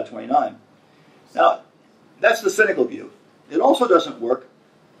 1929. Now, that's the cynical view. It also doesn't work.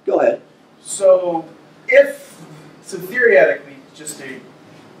 Go ahead. So theoretically, just the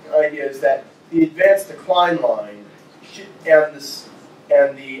idea is that the advanced decline line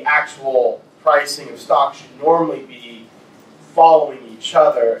and the actual pricing of stocks should normally be following each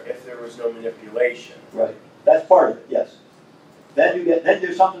other if there was no manipulation. Right. That's part of it, yes. Then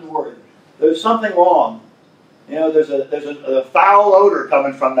there's something worried. There's something wrong. There's a foul odor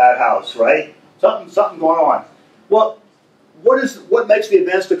coming from that house, right? Something going on. Well, what makes the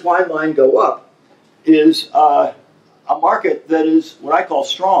advanced decline line go up is a market that is what I call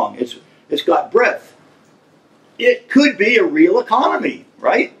strong. It's got breadth. It could be a real economy,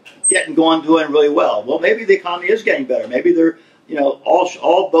 right? Doing really well. Well, maybe the economy is getting better. Maybe they're,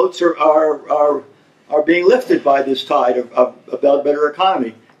 all boats are being lifted by this tide of a better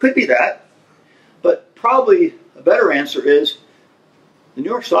economy. Could be that, but probably a better answer is the New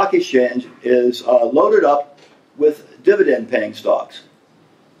York Stock Exchange is loaded up with dividend-paying stocks.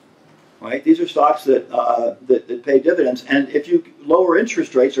 Right? These are stocks that pay dividends, and if you lower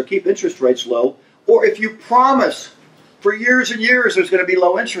interest rates or keep interest rates low, or if you promise for years and years there's going to be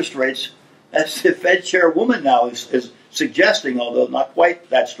low interest rates, as the Fed chairwoman now is suggesting, although not quite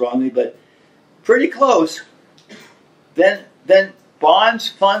that strongly, but pretty close, then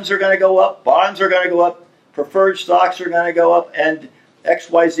funds are going to go up, bonds are going to go up, preferred stocks are going to go up, and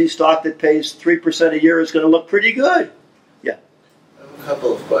XYZ stock that pays 3% a year is going to look pretty good. Yeah. I have a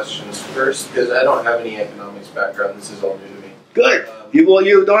couple of questions. First, because I don't have any economics background, this is all new to me. Good. You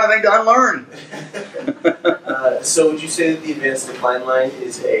don't have anything to unlearn. So would you say that the advanced decline line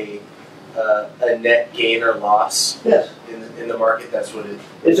is a net gain or loss? Yes. In the market, that's what it is.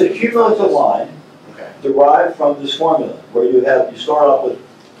 It's a cumulative line derived from this formula where you start off with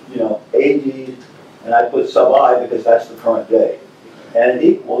AD, and I put sub I because that's the current day, and it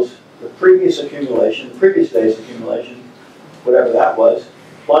equals the previous accumulation, the previous day's accumulation, whatever that was,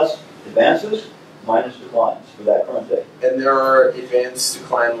 plus advances minus declines for that current day. And there are advanced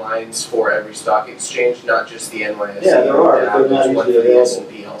decline lines for every stock exchange, not just the NYSE. Yeah, there are. They're not easily available.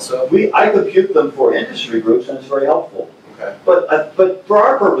 S&P also. I compute them for industry groups, and it's very helpful. Okay. But for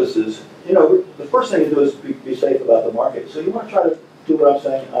our purposes, the first thing to do is be safe about the market. So you want to try to do what I'm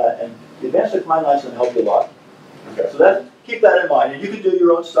saying, and the advanced decline line is going to help you a lot. Okay. So keep that in mind, and you can do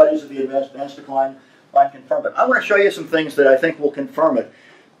your own studies of the advanced decline line, confirm it. I want to show you some things that I think will confirm it.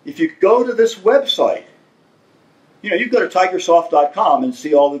 If you go to this website, you go to tigersoft.com and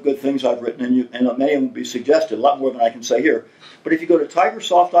see all the good things I've written, and many of them will be suggested, a lot more than I can say here. But if you go to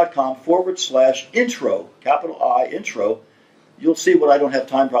tigersoft.com/intro, capital I, intro, you'll see what I don't have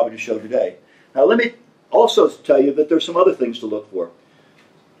time probably to show today. Now let me also tell you that there's some other things to look for.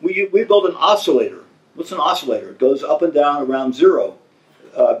 We build an oscillator. What's an oscillator? It goes up and down around zero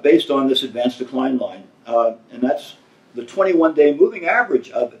based on this advanced decline line. And that's the 21-day moving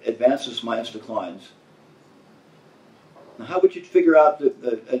average of advances minus declines. Now, how would you figure out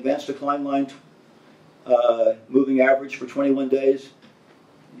the advanced decline line moving average for 21 days?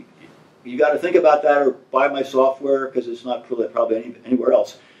 You got to think about that or buy my software because it's not probably anywhere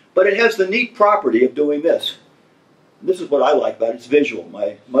else. But it has the neat property of doing this. this is what I like about it. It's visual.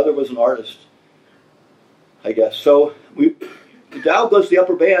 My mother was an artist, I guess. So the dial goes to the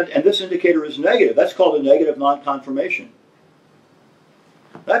upper band, and this indicator is negative. That's called a negative non-conformation.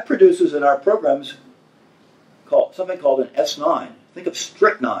 That produces in our programs something called an S9. Think of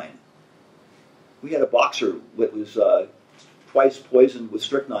strychnine. We had a boxer that was twice poisoned with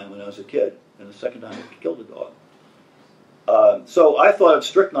strychnine when I was a kid, and the second time it killed a dog. So I thought of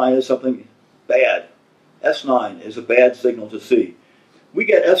strychnine as something bad. S9 is a bad signal to see. We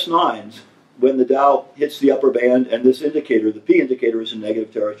get S9s when the dial hits the upper band, and this indicator, the P indicator, is in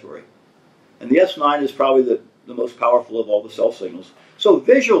negative territory. And the S9 is probably the most powerful of all the cell signals. So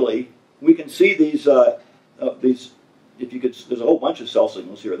visually, we can see these. If you could, there's a whole bunch of cell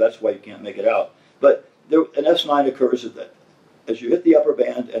signals here. That's why you can't make it out. But an S9 occurs as you hit the upper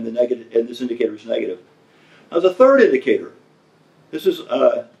band, and this indicator is negative. Now, there's a third indicator. This is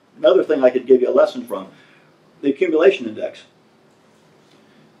another thing I could give you a lesson from. The accumulation index.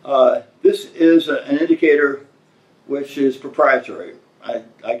 This is an indicator which is proprietary. I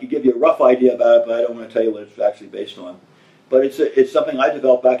could give you a rough idea about it, but I don't want to tell you what it's actually based on. But it's something I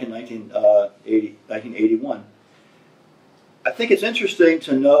developed back in 1981. I think it's interesting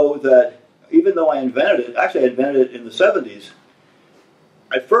to know that even though I invented it, actually I invented it in the 70s,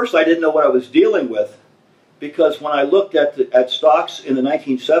 at first I didn't know what I was dealing with, because when I looked at stocks in the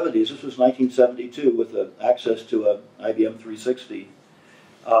 1970s, this was 1972 with access to an IBM 360,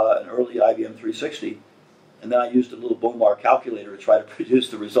 an early IBM 360, and then I used a little Bomar calculator to try to produce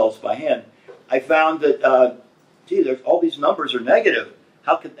the results by hand. I found that, all these numbers are negative.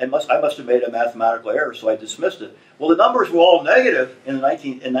 I must have made a mathematical error, so I dismissed it. Well, the numbers were all negative in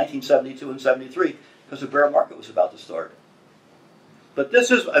 1972 and 73 because the bear market was about to start. But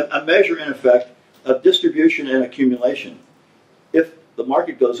this is a measure, in effect, of distribution and accumulation. If the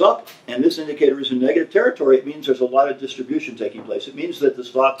market goes up and this indicator is in negative territory, it means there's a lot of distribution taking place. It means that the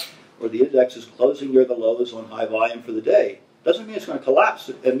stock or the index is closing near the lows on high volume for the day. Doesn't mean it's going to collapse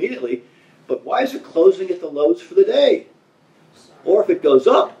immediately, but why is it closing at the lows for the day? Or if it goes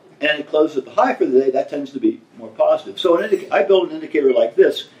up and it closes at the high for the day, that tends to be more positive. So I built an indicator like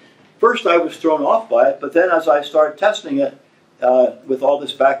this. First I was thrown off by it, but then as I started testing it with all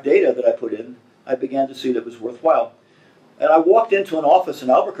this back data that I put in, I began to see that it was worthwhile. And I walked into an office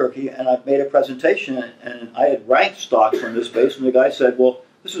in Albuquerque and I made a presentation, and I had ranked stocks on this base, and the guy said, well,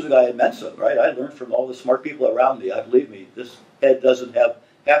 this is a guy at Mesa, right? I learned from all the smart people around me. Believe me, this head doesn't have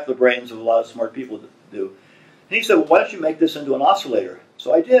half the brains of a lot of smart people do. And he said, well, why don't you make this into an oscillator?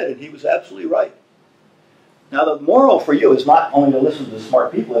 So I did, and he was absolutely right. Now, the moral for you is not only to listen to the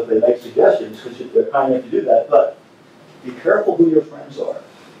smart people if they make suggestions, because they're kind enough to do that, but be careful who your friends are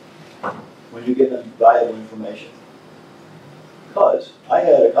when you give them valuable information. Because I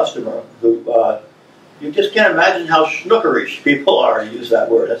had a customer who, you just can't imagine how schnookerish people are, to use that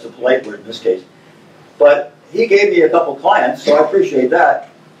word. That's a polite word in this case. But he gave me a couple clients, so I appreciate that.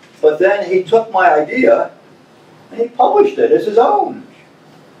 But then he took my idea and he published it as his own.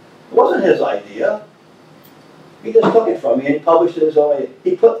 It wasn't his idea. He just took it from me and he published it as his own idea.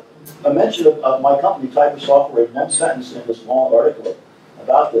 He put a mention of my company, Type of Software, in one sentence in this long article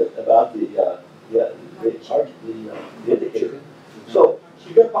about the indicator. So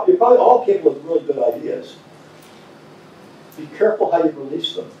you're probably all capable of really good ideas. Be careful how you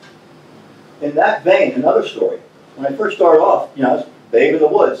release them. In that vein, another story. When I first started off, I was babe in the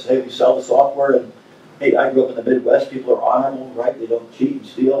woods. Hey, we sell the software, and hey, I grew up in the Midwest. People are honorable, right? They don't cheat and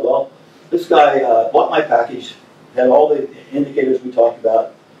steal. Well, this guy bought my package, had all the indicators we talked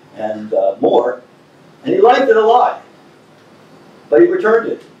about, and more, and he liked it a lot. But he returned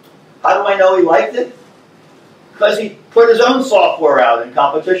it. How do I know he liked it? Because he put his own software out in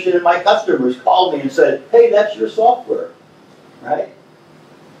competition, and my customers called me and said, hey, that's your software, right?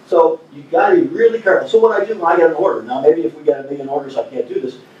 So you got to be really careful. So what I do when I get an order, now maybe if we get 1 million orders, I can't do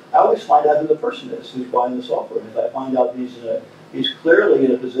this. I always find out who the person is who's buying the software. And if I find out he's clearly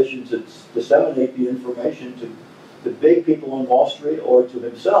in a position to disseminate the information to the big people on Wall Street or to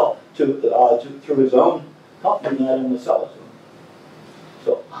himself through his own company, then I don't want to sell it to him.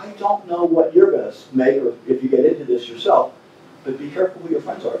 So I don't know what you're going to make or if you get into this yourself, but be careful who your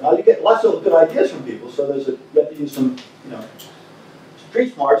friends are. Now you get lots of good ideas from people, so you have to use some,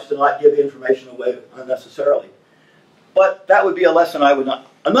 street smarts to not give the information away unnecessarily. But that would be a lesson I would not.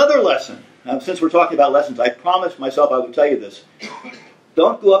 Another lesson, since we're talking about lessons, I promised myself I would tell you this.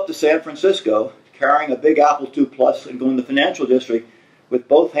 Don't go up to San Francisco carrying a big Apple II Plus and go in the financial district with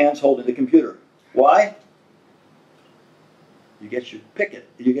both hands holding the computer. Why? You get your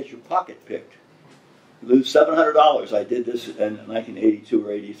pocket picked. You lose $700. I did this in 1982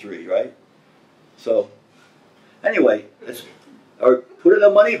 or 83, right? So Anyway, or put it in a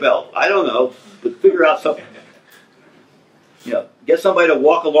money belt. I don't know, but figure out something. You know, get somebody to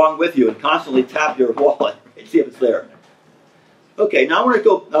walk along with you and constantly tap your wallet, see if it's there. Okay, now we're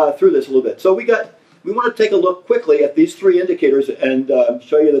going to go through this a little bit. So we want to take a look quickly at these three indicators and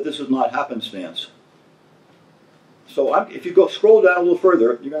show you that this is not happenstance. So if you scroll down a little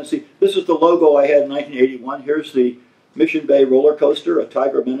further, you're going to see this is the logo I had in 1981. Here's the Mission Bay roller coaster, a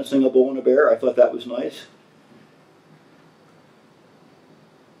tiger menacing a bull and a bear. I thought that was nice.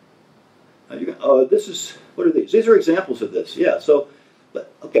 This is, what are these? These are examples of this. Yeah, so,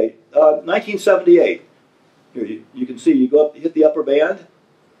 okay, 1978. Here, you can see you go up, hit the upper band,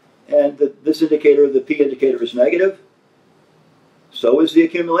 and this indicator, the P indicator, is negative. So is the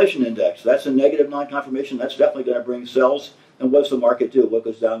accumulation index. That's a negative non-confirmation. That's definitely going to bring sells. And what does the market do? What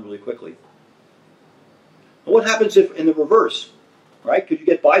goes down really quickly? And what happens if in the reverse? Right? Could you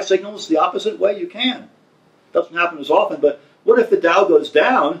get buy signals the opposite way? You can. Doesn't happen as often, but what if the Dow goes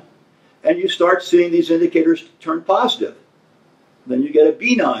down and you start seeing these indicators turn positive? Then you get a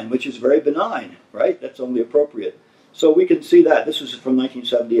B9, which is very benign, right? That's only appropriate. So we can see that. This is from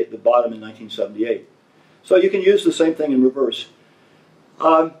 1978, the bottom in 1978. So you can use the same thing in reverse.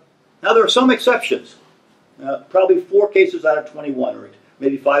 Now there are some exceptions. Probably 4 cases out of 21, or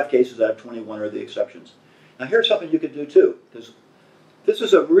maybe 5 cases out of 21 are the exceptions. Now here's something you could do too, because this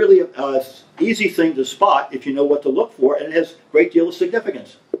is a really easy thing to spot if you know what to look for, and it has a great deal of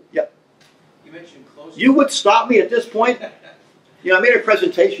significance. Yep. You mentioned closing. You would stop me at this point? You know, I made a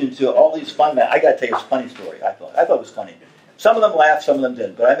presentation to all these fun men. I got to tell you a funny story. I thought it was funny. Some of them laughed, some of them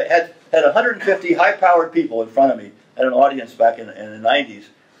didn't. But I had 150 high-powered people in front of me at an audience back in the 90s.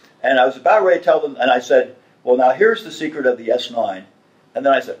 And I was about ready to tell them, and I said, well, now here's the secret of the S9. And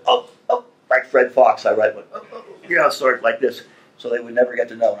then I said, oh, like Fred Fox, I read one. You know, sort of like this. So they would never get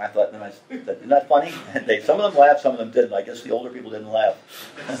to know. And I thought, isn't that funny? And some of them laughed, some of them didn't. I guess the older people didn't laugh.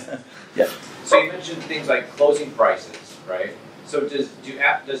 Yeah. So you mentioned things like closing prices, right? So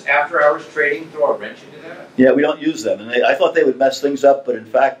does after-hours trading throw a wrench into that? Yeah, we don't use them. And I thought they would mess things up, but in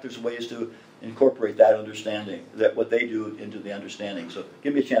fact, there's ways to incorporate that understanding, that what they do into the understanding. So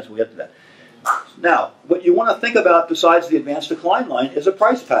give me a chance, we'll get to that. Now, what you want to think about besides the advanced decline line is a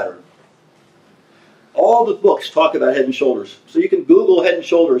price pattern. All the books talk about head and shoulders. So you can Google head and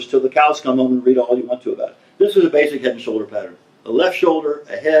shoulders till the cows come home and read all you want to about it. This is a basic head and shoulder pattern. A left shoulder,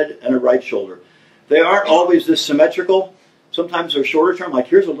 a head, and a right shoulder. They aren't always this symmetrical. Sometimes they're shorter term, like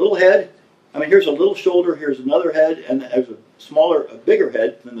here's a little head. I mean, here's a little shoulder, here's another head, and there's a bigger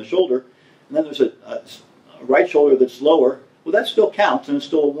head than the shoulder. And then there's a right shoulder that's lower. Well, that still counts, and it's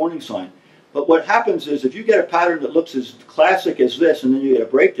still a warning sign. But what happens is if you get a pattern that looks as classic as this, and then you get a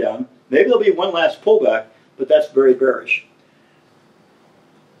breakdown, maybe there'll be one last pullback, but that's very bearish.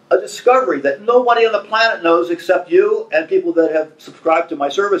 A discovery that nobody on the planet knows except you and people that have subscribed to my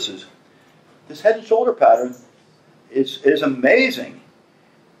services. This head and shoulder pattern is amazing.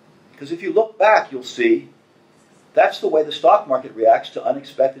 Because if you look back, you'll see that's the way the stock market reacts to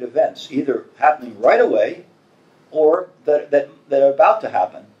unexpected events, either happening right away or that are about to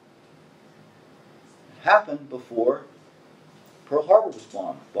happen. It happened before Pearl Harbor was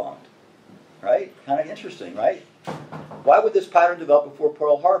bombed. Right? Kind of interesting, right? Why would this pattern develop before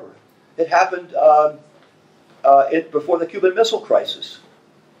Pearl Harbor? It happened before the Cuban Missile Crisis.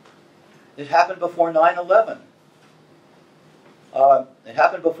 It happened before 9/11. It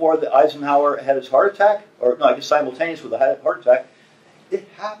happened before Eisenhower had his heart attack, or no, I guess simultaneous with the heart attack. It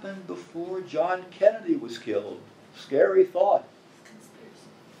happened before John Kennedy was killed. Scary thought.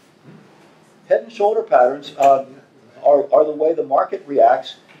 Head and shoulder patterns are the way the market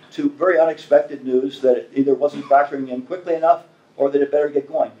reacts to very unexpected news that it either wasn't factoring in quickly enough or that it better get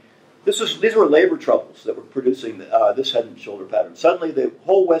going. These were labor troubles that were producing this head and shoulder pattern. Suddenly the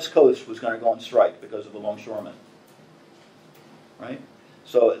whole West Coast was going to go on strike because of the longshoremen. Right?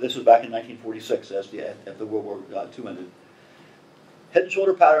 So this was back in 1946 as the World War II ended. Head and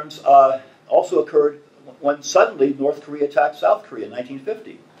shoulder patterns also occurred when suddenly North Korea attacked South Korea in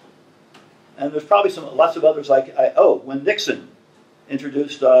 1950. And there's probably lots of others like, when Nixon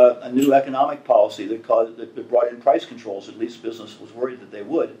introduced a new economic policy that brought in price controls, at least business was worried that they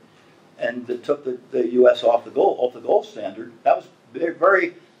would, and that took the U.S. off the gold standard. That was a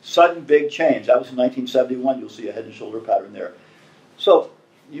very sudden, big change. That was in 1971. You'll see a head and shoulder pattern there. So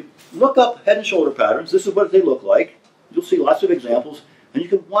you look up head and shoulder patterns. This is what they look like. You'll see lots of examples, and you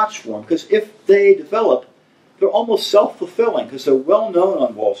can watch for them, because if they develop, they're almost self-fulfilling, because they're well known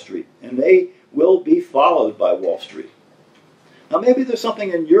on Wall Street, and they will be followed by Wall Street. Now maybe there's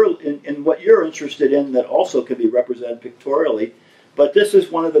something in what you're interested in that also can be represented pictorially, But this is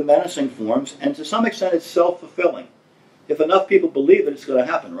one of the menacing forms, and to some extent it's self-fulfilling. If enough people believe it, it's going to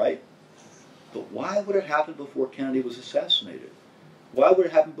happen, right? But why would it happen before Kennedy was assassinated? Why would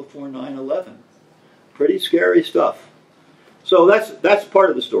it happen before 9/11? Pretty scary stuff. So that's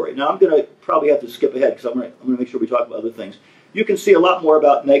part of the story. Now I'm going to probably have to skip ahead because I'm going to make sure we talk about other things. You can see a lot more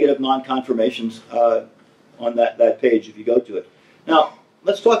about negative non-confirmations on that page if you go to it. Now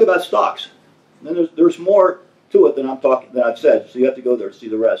let's talk about stocks. And there's more to it than I've said, so you have to go there to see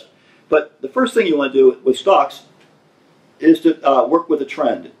the rest. But the first thing you want to do with stocks is to work with a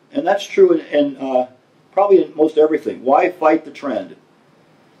trend, and that's true in probably in most everything. Why fight the trend?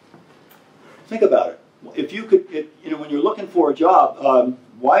 Think about it. If you could, when you're looking for a job,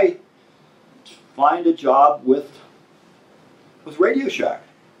 why find a job with Radio Shack,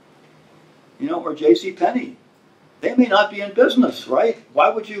 or J.C. Penney? They may not be in business, right? Why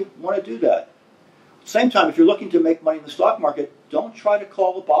would you want to do that? At the same time, if you're looking to make money in the stock market, don't try to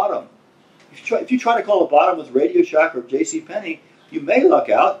call the bottom. If you try to call the bottom with Radio Shack or J.C. Penney, you may luck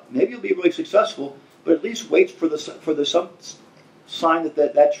out. Maybe you'll be really successful, but at least wait for some sign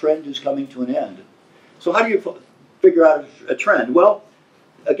that trend is coming to an end. So how do you figure out a trend? Well,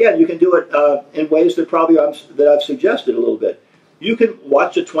 again, you can do it in ways that I've suggested a little bit. You can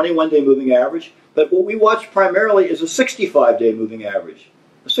watch a 21-day moving average, but what we watch primarily is a 65-day moving average.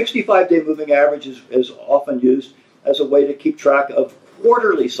 A 65-day moving average is often used as a way to keep track of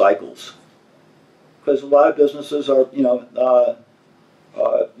quarterly cycles, because a lot of businesses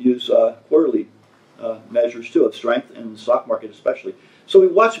use quarterly measures too of strength, and the stock market especially. So we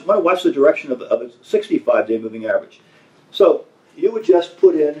want to watch the direction of a 65-day moving average. So you would just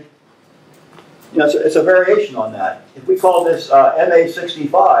put in, it's a variation on that. If we call this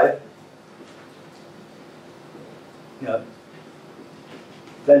MA65,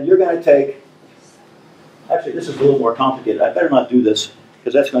 then you're going to take, actually this is a little more complicated. I better not do this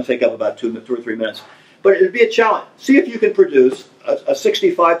because that's going to take up about 2 or 3 minutes. But it would be a challenge. See if you can produce a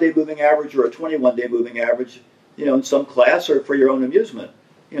 65-day moving average or a 21-day moving average, in some class or for your own amusement.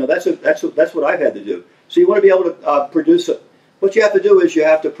 That's what I've had to do. So you want to be able to produce what you have to do is you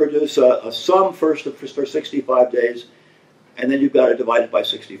have to produce a sum first for 65 days, and then you've got to divide it by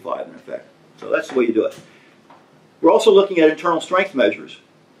 65 in effect. So that's the way you do it. We're also looking at internal strength measures.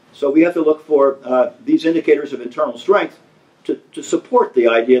 So we have to look for these indicators of internal strength to support the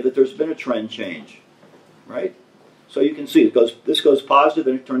idea that there's been a trend change, right? So you can see this goes positive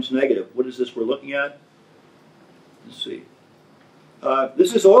and it turns negative. What is this we're looking at? Let's see.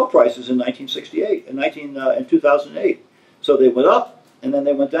 This is oil prices in 1968 and 2008. So they went up and then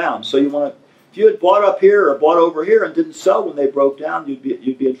they went down. So if you had bought up here or bought over here and didn't sell when they broke down, you'd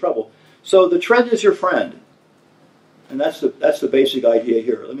be in trouble. So the trend is your friend, and that's the basic idea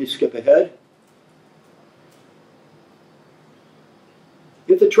here. Let me skip ahead.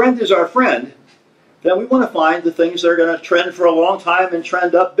 If the trend is our friend, then we want to find the things that are going to trend for a long time and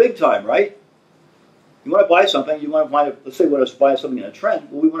trend up big time, right? You want to buy something, you want to find, let's say we want to buy something in a trend,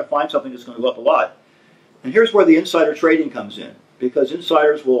 well, we want to find something that's going to go up a lot. And here's where the insider trading comes in, because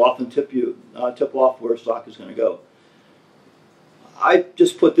insiders will often tip off where a stock is going to go. I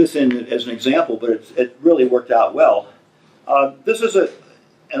just put this in as an example, but it really worked out well. This is and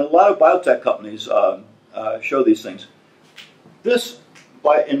a lot of biotech companies show these things. This,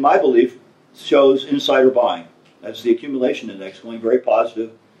 in my belief, shows insider buying. That's the accumulation index going very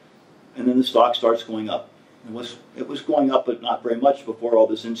positive, and then the stock starts going up. It was going up, but not very much before all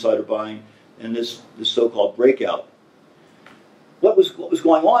this insider buying and this so-called breakout. What was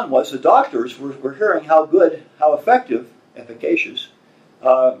going on was the doctors were hearing how good, how efficacious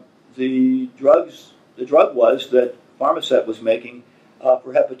the drug was that Pharmaset was making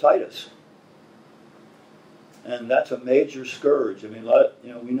for hepatitis. And that's a major scourge. I mean,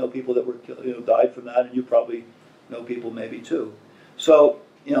 we know people that were died from that, and you probably know people maybe too. So,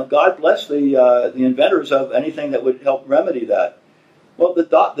 God bless the inventors of anything that would help remedy that. Well, the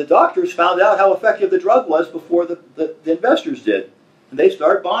doctors found out how effective the drug was before the investors did, and they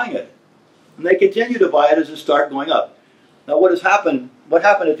started buying it, and they continue to buy it as it started going up. Now, what happened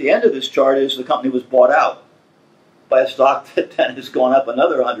at the end of this chart is the company was bought out by a stock that then has gone up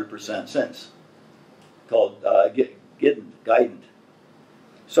another 100% since, called Guidant.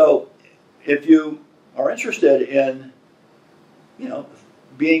 So, if you are interested in,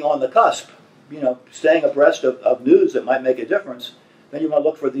 being on the cusp, staying abreast of news that might make a difference, then you want to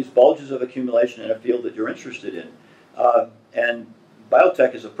look for these bulges of accumulation in a field that you're interested in. And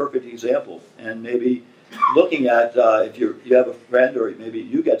biotech is a perfect example. And maybe looking at if you have a friend or maybe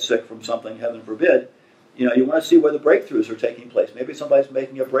you get sick from something, heaven forbid, you want to see where the breakthroughs are taking place. Maybe somebody's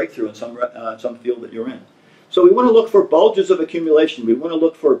making a breakthrough in some field that you're in. So we want to look for bulges of accumulation. We want to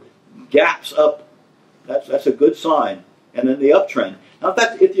look for gaps up. That's a good sign. And then the uptrend. Now, in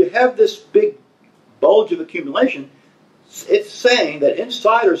fact, if you have this big bulge of accumulation, it's saying that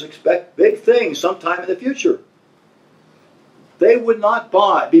insiders expect big things sometime in the future. They would not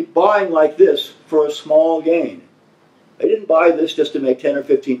be buying like this for a small gain. They didn't buy this just to make 10 or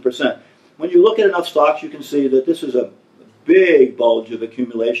 15%. When you look at enough stocks, you can see that this is a big bulge of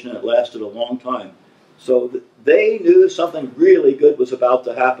accumulation and it lasted a long time. So they knew something really good was about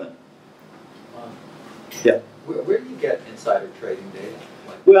to happen. Yeah. Where do you get insider trading data?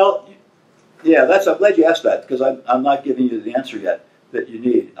 Well, yeah, I'm glad you asked that because I'm not giving you the answer yet that you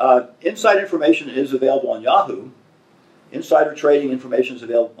need. Inside information is available on Yahoo. Insider trading information is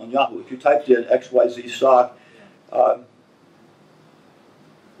available on Yahoo. If you typed in XYZ stock,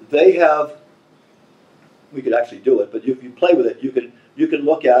 they have. We could actually do it, but if you play with it, you can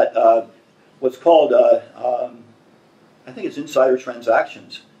look at what's called I think it's insider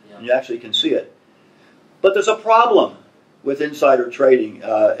transactions, and you actually can see it. But there's a problem with insider trading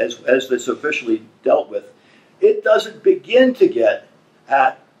as this officially dealt with. It doesn't begin to get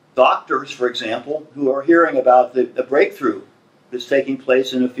at doctors, for example, who are hearing about the breakthrough that's taking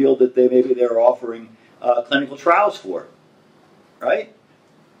place in a field that maybe they're offering clinical trials for, right?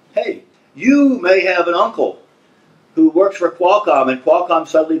 Hey, you may have an uncle who works for Qualcomm, and Qualcomm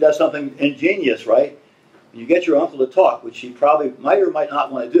suddenly does something ingenious, right? And you get your uncle to talk, which he probably might or might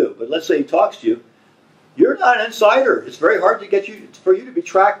not want to do. But let's say he talks to you. You're not an insider. It's very hard to for you to be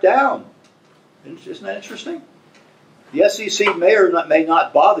tracked down. Isn't that interesting? The SEC may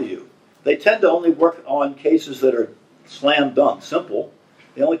not bother you. They tend to only work on cases that are slam dunk, simple.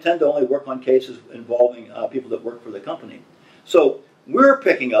 They only tend to only work on cases involving people that work for the company. So we're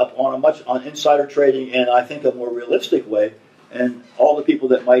picking up on insider trading in, I think, a more realistic way, and all the people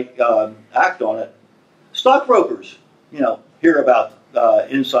that might act on it, stockbrokers, hear about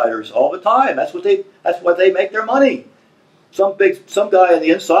insiders all the time. That's what they make their money. Some guy on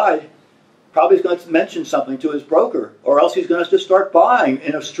the inside probably is going to mention something to his broker, or else he's going to just start buying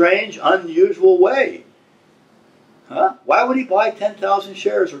in a strange, unusual way. Huh? Why would he buy 10,000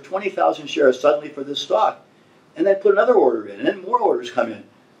 shares or 20,000 shares suddenly for this stock? And then put another order in, and then more orders come in.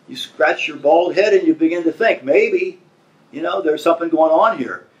 You scratch your bald head and you begin to think, maybe, there's something going on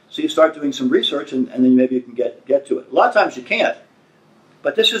here. So you start doing some research, and then maybe you can get to it. A lot of times you can't.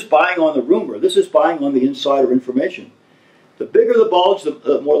 But this is buying on the rumor. This is buying on the insider information. The bigger the bulge,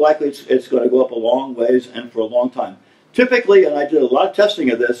 the more likely it's going to go up a long ways and for a long time. Typically, and I did a lot of testing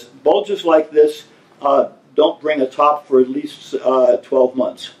of this, bulges like this don't bring a top for at least 12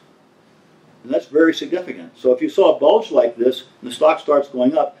 months. And that's very significant. So if you saw a bulge like this and the stock starts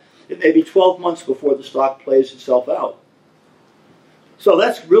going up, it may be 12 months before the stock plays itself out. So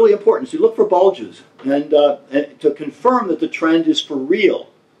that's really important. So you look for bulges and to confirm that the trend is for real.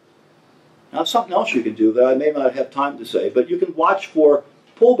 Now, something else you can do that I may not have time to say, but you can watch for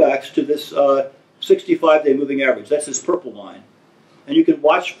pullbacks to this 65-day moving average. That's this purple line. And you can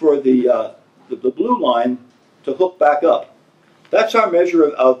watch for the blue line to hook back up. That's our measure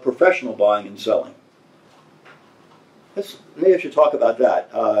of professional buying and selling. Maybe I should talk about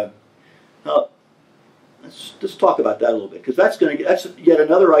that. Now, let's just talk about that a little bit, because that's yet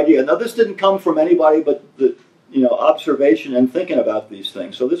another idea. Now, this didn't come from anybody but the observation and thinking about these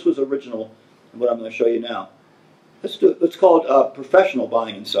things. So this was original in what I'm going to show you now. Let's call it professional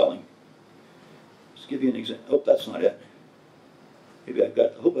buying and selling. Let's give you an example. Oh, that's not it. Maybe I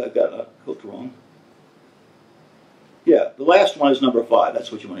hope I've got hooked wrong. Yeah, the last one is number 5.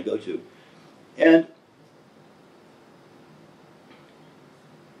 That's what you want to go to. And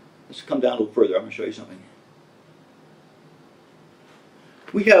let's come down a little further. I'm going to show you something.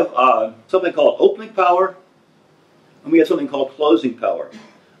 We have something called opening power, and we have something called closing power.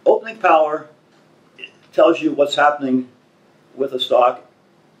 Opening power tells you what's happening with a stock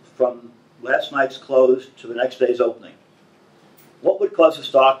from last night's close to the next day's opening. What would cause a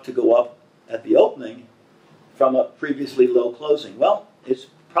stock to go up at the opening from a previously low closing? Well, it's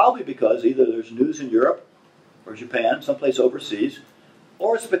probably because either there's news in Europe or Japan, someplace overseas,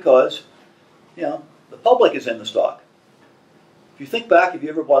 or it's because, the public is in the stock. If you think back, if you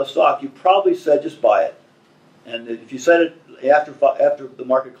ever bought a stock, you probably said just buy it. And if you said it after the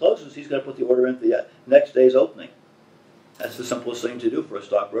market closes, he's going to put the order in at the next day's opening. That's the simplest thing to do for a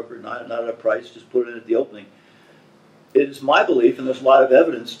stockbroker, not at a price, just put it in at the opening. It is my belief, and there's a lot of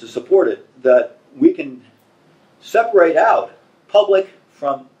evidence to support it, that we can separate out public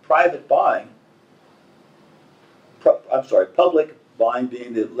from private buying. Public buying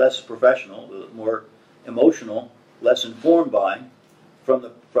being the less professional, the more emotional, less informed buying, from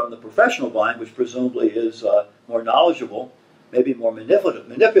the professional buying, which presumably is more knowledgeable, maybe more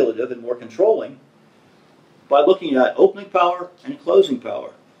manipulative and more controlling, by looking at opening power and closing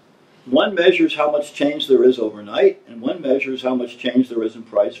power. One measures how much change there is overnight, and one measures how much change there is in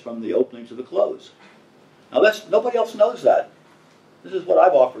price from the opening to the close. Now nobody else knows that. This is what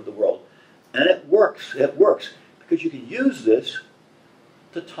I've offered the world. And it works. It works because you can use this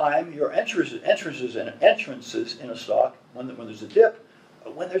to time your entrances in a stock when there's a dip,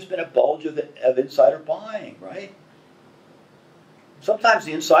 or when there's been a bulge of insider buying, right? Sometimes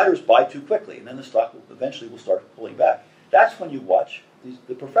the insiders buy too quickly, and then the stock eventually will start pulling back. That's when you watch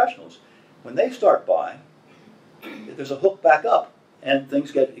the professionals. When they start buying, there's a hook back up, and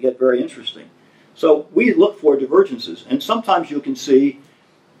things get very interesting. So we look for divergences, and sometimes you can see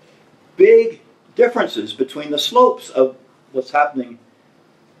big differences between the slopes of what's happening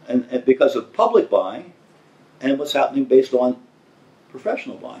and because of public buying and what's happening based on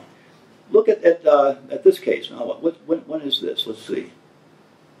professional buying. Look at this case. Now, when is this? Let's see.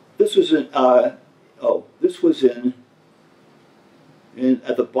 This was this was in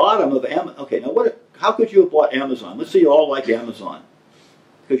at the bottom of Amazon. Okay, now how could you have bought Amazon? Let's say you all like Amazon,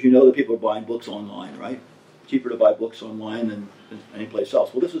 because you know that people are buying books online, right? Cheaper to buy books online than any place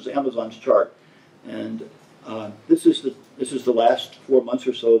else. Well, this is Amazon's chart, and this is the last 4 months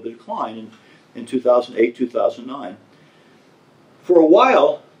or so of the decline in 2008, 2009. For a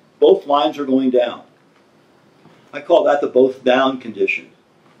while, both lines are going down. I call that the both down condition,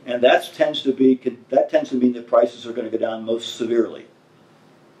 and that tends to mean that prices are going to go down most severely.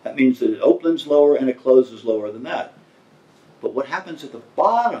 That means that it opens lower and it closes lower than that. But what happens at the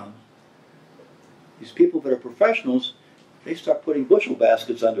bottom, these people that are professionals, they start putting bushel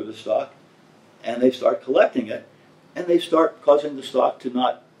baskets under the stock, and they start collecting it, and they start causing the stock to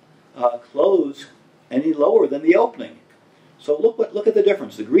not close any lower than the opening. So look at the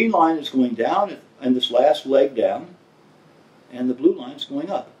difference. The green line is going down and this last leg down, and the blue line is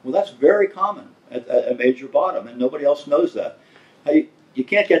going up. Well, that's very common at a major bottom, and nobody else knows that. You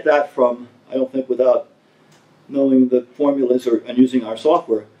can't get that from, I don't think, without knowing the formulas and using our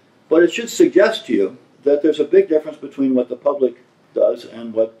software, but it should suggest to you that there's a big difference between what the public does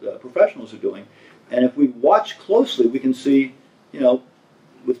and what professionals are doing. And if we watch closely, we can see,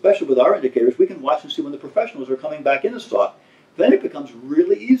 especially with our indicators, we can watch and see when the professionals are coming back in the stock. Then it becomes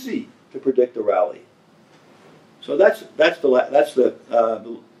really easy to predict the rally. So that's I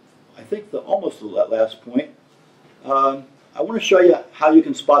think almost the last point. I want to show you how you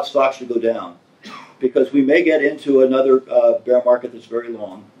can spot stocks to go down, because we may get into another bear market that's very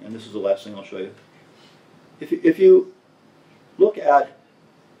long, and this is the last thing I'll show you. If you look at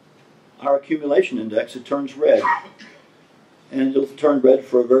our accumulation index, it turns red, and it'll turn red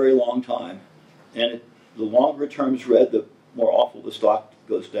for a very long time. And the longer it turns red, the more awful the stock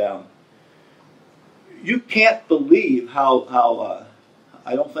goes down. You can't believe how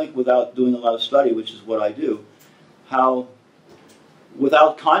I don't think without doing a lot of study, which is what I do, how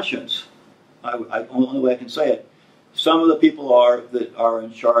without conscience, only way I can say it, some of the people that are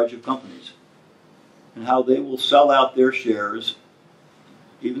in charge of companies, and how they will sell out their shares,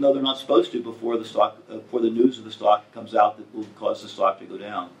 even though they're not supposed to, before the news of the stock comes out that will cause the stock to go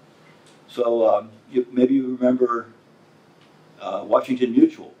down. So maybe you remember Washington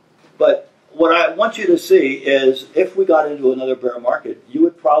Mutual. But what I want you to see is, if we got into another bear market, you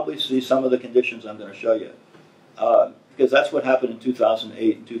would probably see some of the conditions I'm going to show you. Because that's what happened in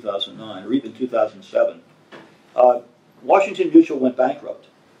 2008 and 2009, or even 2007. Washington Mutual went bankrupt.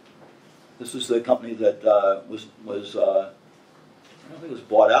 This is the company that was I don't think it was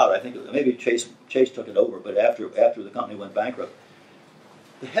bought out. I think maybe Chase took it over, but after the company went bankrupt,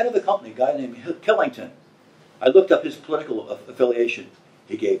 the head of the company, a guy named Killington, I looked up his political affiliation.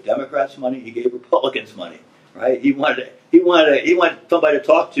 He gave Democrats money. He gave Republicans money. Right? He wanted somebody to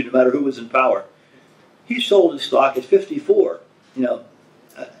talk to, no matter who was in power. He sold his stock at 54.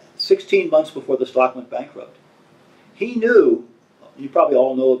 16 months before the stock went bankrupt. He knew. You probably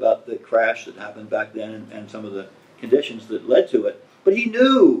all know about the crash that happened back then and some of the conditions that led to it. But he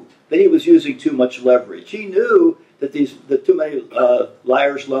knew that he was using too much leverage. He knew that too many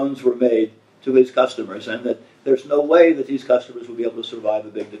liar's loans were made to his customers, and that there's no way that these customers would be able to survive a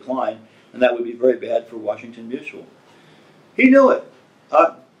big decline, and that would be very bad for Washington Mutual. He knew it.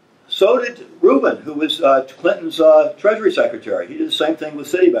 So did Rubin, who was Clinton's Treasury Secretary. He did the same thing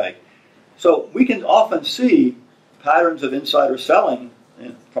with Citibank. So we can often see patterns of insider selling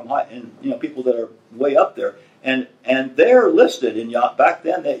from people that are way up there, and they're listed in Yahoo. Back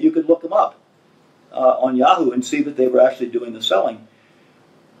then, that you could look them up on Yahoo and see that they were actually doing the selling.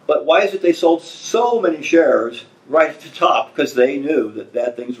 But why is it they sold so many shares right at the top because they knew that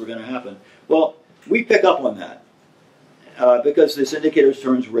bad things were going to happen. Well, we pick up on that because this indicator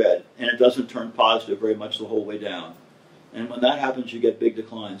turns red and it doesn't turn positive very much the whole way down. And when that happens, you get big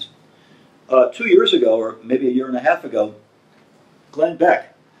declines. 2 years ago, or maybe a year and a half ago, Glenn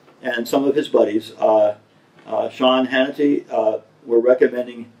Beck and some of his buddies, Sean Hannity, were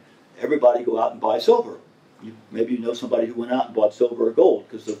recommending everybody go out and buy silver. Maybe you know somebody who went out and bought silver or gold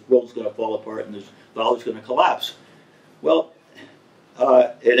because the world's going to fall apart and the dollar's going to collapse. Well,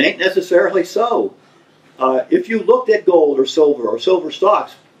 it ain't necessarily so. If you looked at gold or silver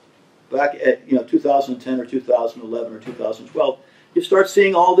stocks back at 2010 or 2011 or 2012, you start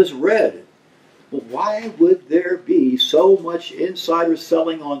seeing all this red. Well, why would there be so much insider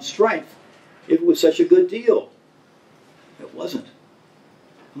selling on strength if it was such a good deal? It wasn't.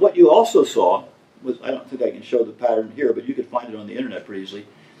 What you also saw was, I don't think I can show the pattern here, but you could find it on the internet pretty easily,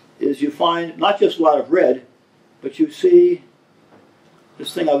 is you find not just a lot of red, but you see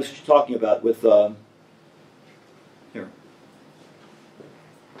this thing I was talking about with, here,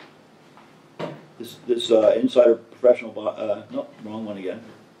 this insider professional, no, wrong one again.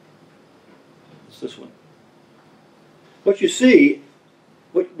 It's this one. What you see,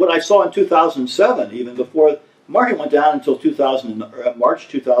 what I saw in 2007, even before the market went down until March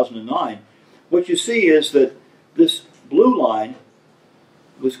 2009, what you see is that this blue line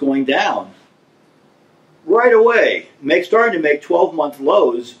was going down right away, starting to make 12-month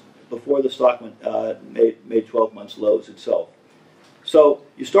lows before the stock made 12 months lows itself. So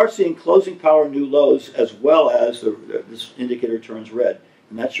you start seeing closing power new lows as well as this indicator turns red,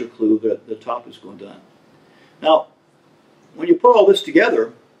 and that's your clue that the top is going down. Now, when you put all this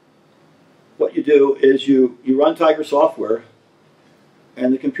together, what you do is you run Tiger software,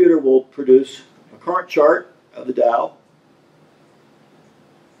 and the computer will produce a current chart of the Dow.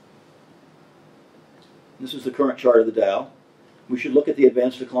 This is the current chart of the Dow. We should look at the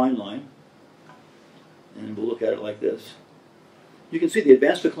advanced decline line, and we'll look at it like this. You can see the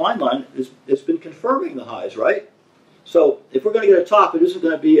advanced decline line has been confirming the highs, right? So if we're going to get a top, it isn't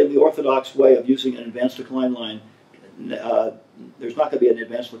going to be in the orthodox way of using an advanced decline line. There's not going to be an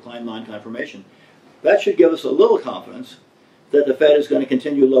advanced decline line confirmation. That should give us a little confidence that the Fed is going to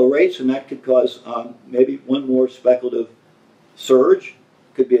continue low rates, and that could cause maybe one more speculative surge.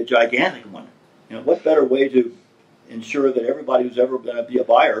 Could be a gigantic one. What better way to ensure that everybody who's ever going to be a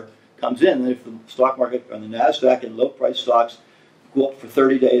buyer comes in than if the stock market on the NASDAQ and low-price stocks go up for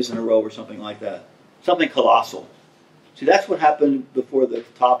 30 days in a row or something like that. Something colossal. See, that's what happened before the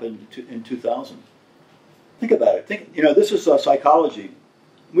top in 2000. Think about it. This is psychology.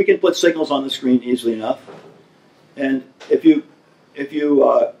 We can put signals on the screen easily enough, and if you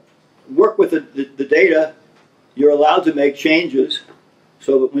work with the data, you're allowed to make changes.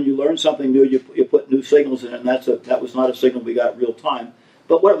 So that when you learn something new, you put new signals in, and that was not a signal we got real time.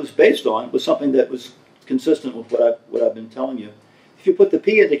 But what it was based on was something that was consistent with what I've been telling you. If you put the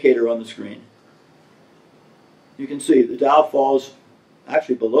P indicator on the screen, you can see the Dow falls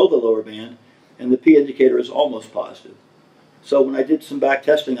actually below the lower band, and the P indicator is almost positive. So when I did some back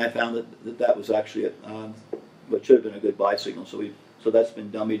testing, I found that was actually what should have been a good buy signal. So that's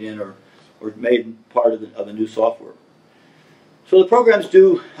been dummied in or made part of the new software. So the programs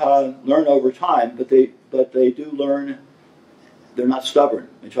do learn over time, but they do learn. They're not stubborn.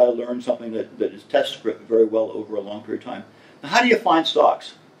 They try to learn something that is tested very well over a long period of time. Now, how do you find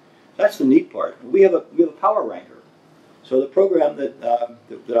stocks? That's the neat part. We have a power ranker. So the program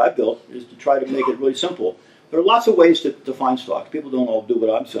that I built is to try to make it really simple. There are lots of ways to find stocks. People don't all do what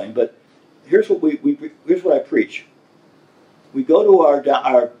I'm saying, but here's what here's what I preach. We go to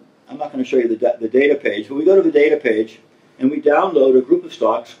our I'm not going to show you the data page, but we go to the data page and we download a group of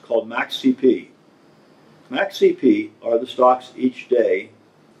stocks called MaxCP. MaxCP are the stocks each day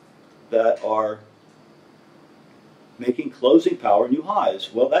that are making closing power new highs.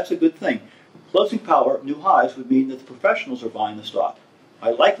 Well, that's a good thing. Closing power new highs would mean that the professionals are buying the stock.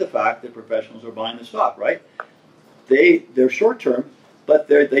 I like the fact that professionals are buying the stock, right? They're short term, but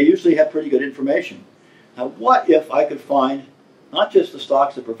they usually have pretty good information. Now, what if I could find not just the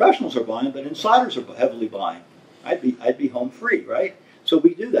stocks that professionals are buying, but insiders are heavily buying? I'd be home free, right? So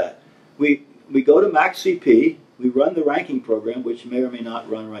we do that. We go to MaxCP, we run the ranking program, which may or may not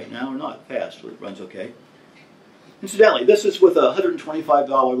run right now, or not fast, but it runs okay. Incidentally, this is with a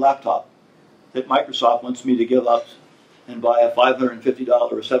 $125 laptop that Microsoft wants me to give up and buy a $550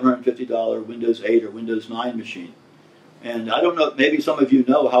 or $750 Windows 8 or Windows 9 machine. And I don't know, maybe some of you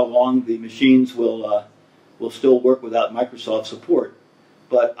know how long the machines will still work without Microsoft support.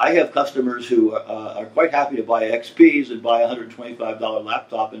 But I have customers who are quite happy to buy XPs and buy a $125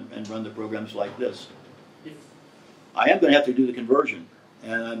 laptop and run the programs like this. I am going to have to do the conversion,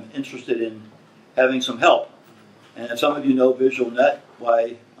 and I'm interested in having some help. And if some of you know VisualNet,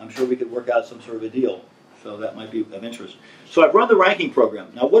 why, I'm sure we could work out some sort of a deal. So that might be of interest. So I've run the ranking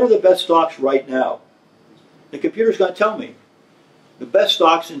program. Now, what are the best stocks right now? The computer's going to tell me. The best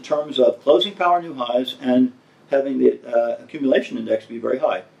stocks in terms of closing power new highs and having the accumulation index be very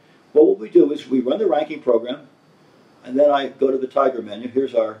high. Well, what we do is we run the ranking program, and then I go to the Tiger menu.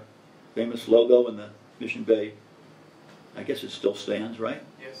 Here's our famous logo in the Mission Bay. I guess it still stands, right?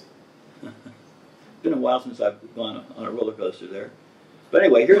 Yes. It's been a while since I've gone on a roller coaster there. But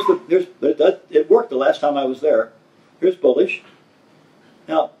anyway, it worked the last time I was there. Here's bullish.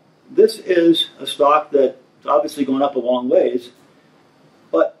 Now, this is a stock that's obviously going up a long ways,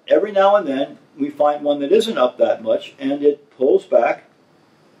 but every now and then we find one that isn't up that much, and it pulls back,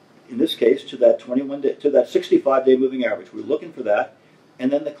 in this case, to that 65-day moving average. We're looking for that, and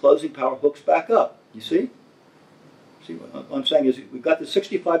then the closing power hooks back up. You see? See, what I'm saying is we've got the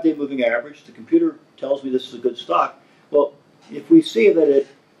 65-day moving average. The computer tells me this is a good stock. Well, if we see that it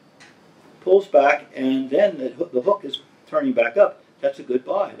pulls back and then the hook is turning back up, that's a good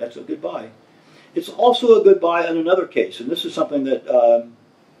buy. That's a good buy. It's also a good buy in another case, and this is something that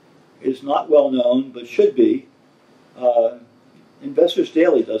is not well known but should be. Investors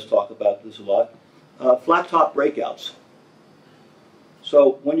Daily does talk about this a lot. Flat top breakouts.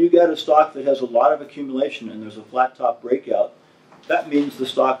 So when you get a stock that has a lot of accumulation and there's a flat top breakout, that means the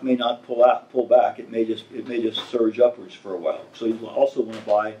stock may not pull back. It may just surge upwards for a while. So you also want to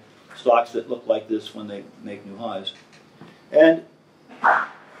buy stocks that look like this when they make new highs. And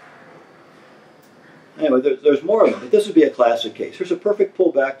anyway, there's more of them, but this would be a classic case. Here's a perfect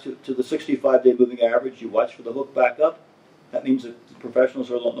pullback to the 65-day moving average. You watch for the hook back up. That means that the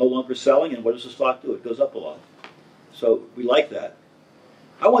professionals are no longer selling, and what does the stock do? It goes up a lot. So we like that.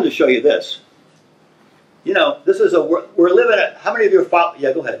 I wanted to show you this. You know, this is we're living at, how many of you are following?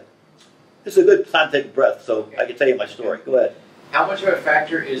 Yeah, go ahead. This is a good time to take a breath, so I can tell you my story. Go ahead. How much of a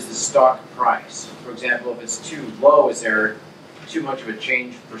factor is the stock price? For example, if it's too low, is there too much of a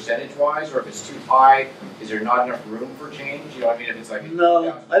change percentage-wise? Or if it's too high, is there not enough room for change? You know what I mean? If it's like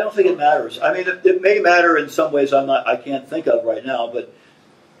no, I don't think it matters. I mean, it may matter in some ways I can't think of right now, but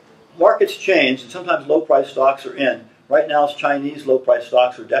markets change, and sometimes low-price stocks are in. Right now, Chinese low-price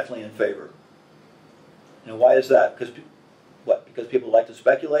stocks are definitely in favor. And why is that? Because what? Because people like to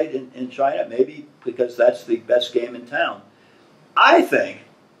speculate in China? Maybe because that's the best game in town. I think,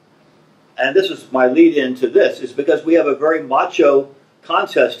 and this is my lead-in to this, is because we have a very macho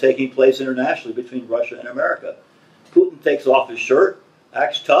contest taking place internationally between Russia and America. Putin takes off his shirt,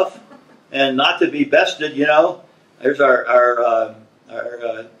 acts tough, and not to be bested, you know. There's our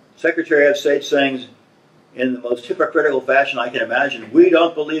Secretary of State saying, in the most hypocritical fashion I can imagine, we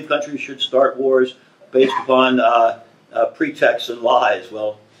don't believe countries should start wars based upon pretexts and lies.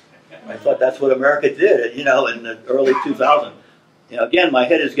 Well, I thought that's what America did, you know, in the early 2000s. You know, again, my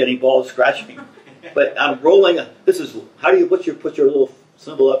head is getting bald scratching, but I'm rolling. This is how do you put your little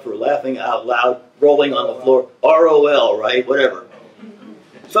symbol up for laughing out loud, rolling on the floor? ROL, right? Whatever.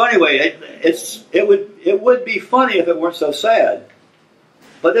 So anyway, it would be funny if it weren't so sad.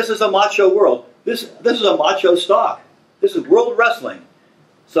 But this is a macho world. This is a macho stock. This is World Wrestling,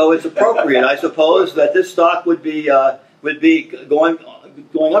 so it's appropriate, I suppose, that this stock would be going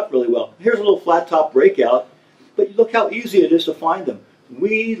up really well. Here's a little flat top breakout, but look how easy it is to find them.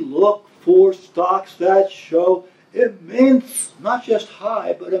 We look for stocks that show immense, not just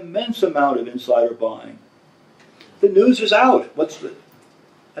high, but immense amount of insider buying. The news is out.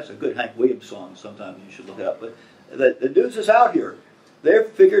 That's a good Hank Williams song. Sometimes you should look it up. But the news is out here. They've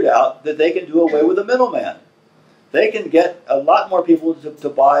figured out that they can do away with the middleman. They can get a lot more people to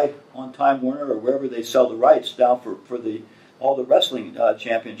buy on Time Warner or wherever they sell the rights now for all the wrestling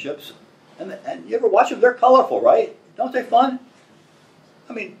championships. And you ever watch them? They're colorful, right? Don't they fun?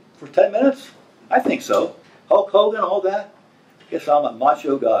 I mean, for 10 minutes? I think so. Hulk Hogan, all that. Guess I'm a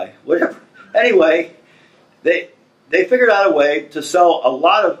macho guy. Whatever. Anyway, they figured out a way to sell a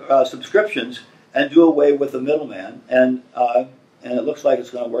lot of subscriptions and do away with the middleman. And it looks like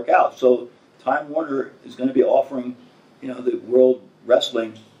it's going to work out. So Time Warner is going to be offering, you know, the World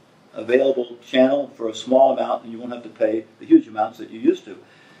Wrestling available channel for a small amount, and you won't have to pay the huge amounts that you used to.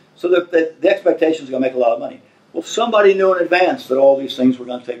 So the expectation is going to make a lot of money. Well, somebody knew in advance that all these things were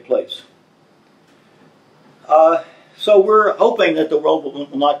going to take place. So we're hoping that the world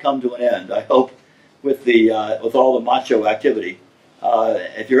will not come to an end. I hope with all the macho activity.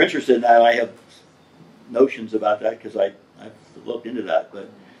 If you're interested in that, I have notions about that because I've looked into that. But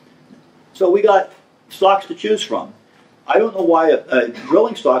so we got stocks to choose from. I don't know why a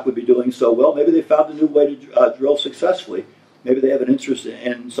drilling stock would be doing so well. Maybe they found a new way to drill successfully. Maybe they have an interest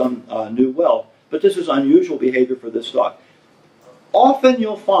in some new well. But this is unusual behavior for this stock. Often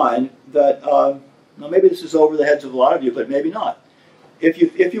you'll find that, now maybe this is over the heads of a lot of you, but maybe not.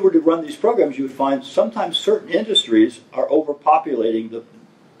 If you were to run these programs, you would find sometimes certain industries are overpopulating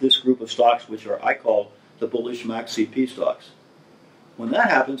this group of stocks, which are, I call, the bullish max CP stocks. When that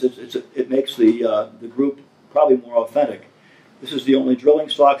happens, it makes the group probably more authentic. This is the only drilling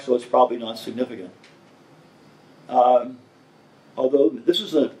stock, so it's probably not significant. Although this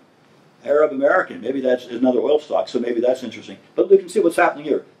is an Arab American, maybe that's another oil stock, so maybe that's interesting. But we can see what's happening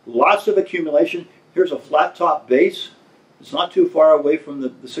here. Lots of accumulation. Here's a flat top base. It's not too far away from the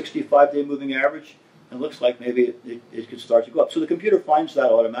 65-day moving average. It looks like maybe it could start to go up. So the computer finds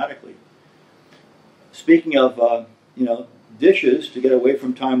that automatically. Speaking of, dishes to get away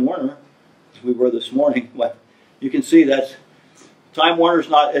from Time Warner, as we were this morning, well, you can see that Time Warner is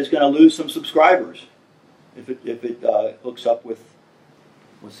going to lose some subscribers if it hooks up with,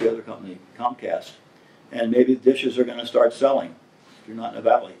 what's the other company, Comcast, and maybe dishes are going to start selling if you're not in a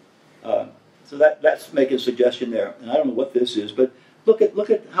valley. So that's making a suggestion there, and I don't know what this is, but look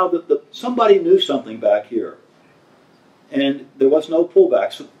at how somebody knew something back here, and there was no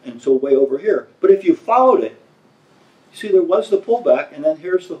pullbacks until way over here. But if you followed it, you see there was the pullback, and then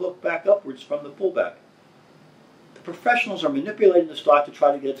here's the hook back upwards from the pullback. The professionals are manipulating the stock to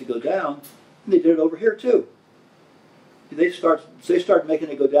try to get it to go down, and they did it over here too. They start making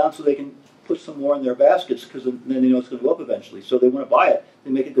it go down so they can put some more in their baskets, because then they know it's going to go up eventually. So they want to buy it.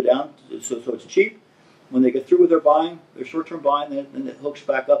 They make it go down so it's cheap. When they get through with their buying, their short-term buying, then it hooks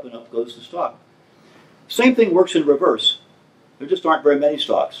back up and up goes the stock. Same thing works in reverse. There just aren't very many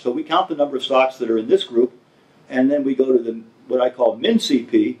stocks. So we count the number of stocks that are in this group, and then we go to what I call min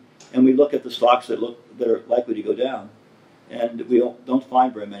CP, and we look at the stocks that are likely to go down. And we don't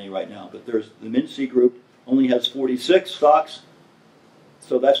find very many right now. But there's the min C group only has 46 stocks,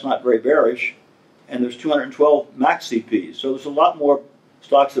 so that's not very bearish. And there's 212 max CPs. So there's a lot more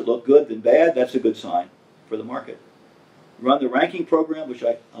stocks that look good than bad. That's a good sign for the market. Run the ranking program, which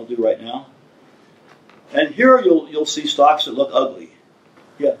I'll do right now. And here you'll see stocks that look ugly.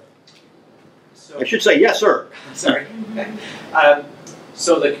 Yeah. So, I should say yes, sir. Sorry.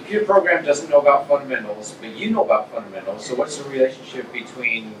 So the computer program doesn't know about fundamentals, but you know about fundamentals. So what's the relationship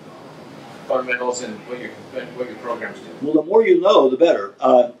between fundamentals and what your programs do? Well, the more you know, the better.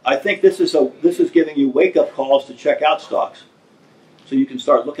 I think this is giving you wake-up calls to check out stocks. So you can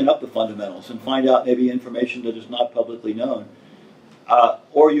start looking up the fundamentals and find out maybe information that is not publicly known.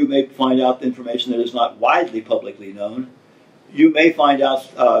 Or you may find out information that is not widely publicly known. You may find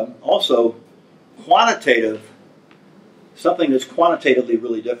out also something that's quantitatively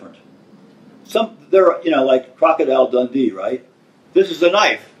really different. There are, like Crocodile Dundee, right? This is a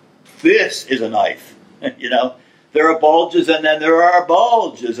knife. This is a knife. There are bulges and then there are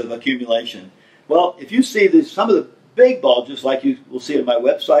bulges of accumulation. Well, if you see some of the big bulges, like you will see on my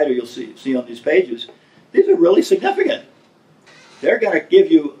website or you'll see on these pages, these are really significant. They're going to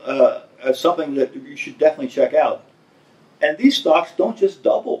give you something that you should definitely check out. And these stocks don't just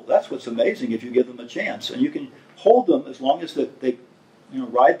double. That's what's amazing if you give them a chance. And you can hold them as long as they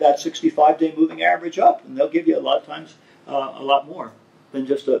ride that 65-day moving average up, and they'll give you a lot of times a lot more than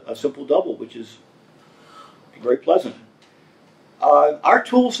just a simple double, which is very pleasant. Our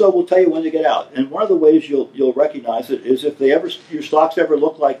tools, though, will tell you when to get out. And one of the ways you'll recognize it is if your stocks ever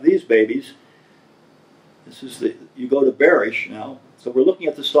look like these babies. You go to bearish now. So we're looking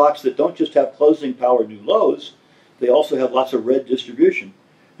at the stocks that don't just have closing power new lows, they also have lots of red distribution.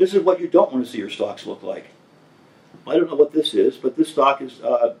 This is what you don't want to see your stocks look like. I don't know what this is, but this stock is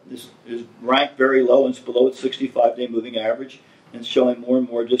ranked very low and it's below its 65-day moving average and it's showing more and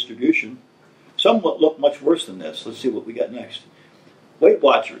more distribution. Some look much worse than this. Let's see what we got next. Weight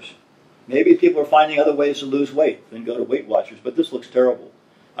Watchers. Maybe people are finding other ways to lose weight than go to Weight Watchers, but this looks terrible.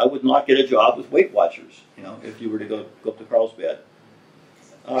 I would not get a job with Weight Watchers, if you were to go up to Carlsbad.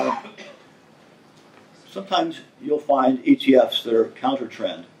 Sometimes you'll find ETFs that are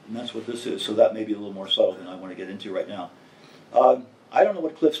counter-trend, and that's what this is, so that may be a little more subtle than I want to get into right now. I don't know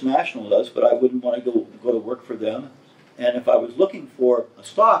what Cliffs National does, but I wouldn't want to go to work for them. And if I was looking for a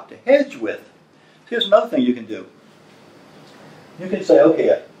stock to hedge with, here's another thing you can do. You can say,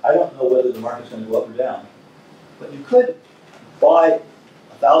 okay, I don't know whether the market's going to go up or down, but you could buy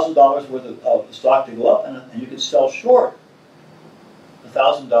 $1,000 worth of the stock to go up, and you could sell short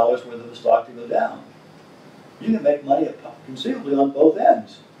 $1,000 worth of the stock to go down. You can make money conceivably on both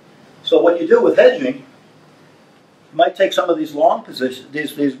ends. So what you do with hedging, You might take some of these long positions,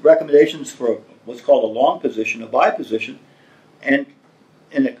 these recommendations for what's called a long position, a buy position, and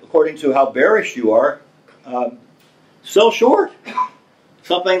according to how bearish you are, sell short.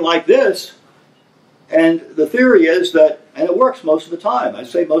 Something like this. And the theory is that, and it works most of the time. I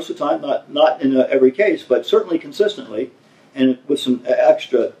say most of the time, not in every case, but certainly consistently, and with some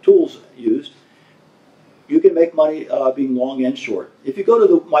extra tools used, you can make money being long and short. If you go to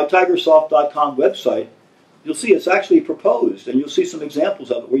the mytigersoft.com website, you'll see it's actually proposed, and you'll see some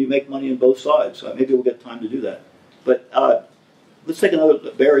examples of it where you make money on both sides. Maybe we'll get time to do that. But let's take another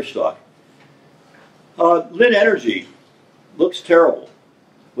bearish stock. Lin Energy looks terrible.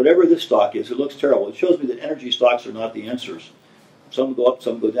 Whatever this stock is, it looks terrible. It shows me that energy stocks are not the answers. Some go up,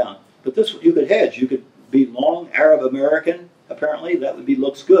 some go down. But this, you could hedge. You could be long Arab American, apparently. That would be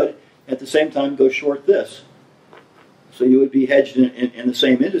looks good. At the same time, go short this. So you would be hedged in the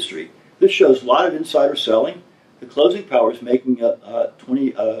same industry. This shows a lot of insider selling. The closing power is making a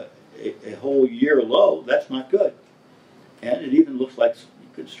whole year low. That's not good. And it even looks like you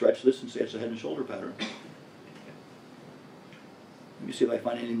could stretch this and say it's a head and shoulder pattern. Let me see if I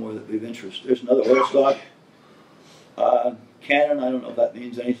find any more that be of interest. There's another oil stock. Canon, I don't know if that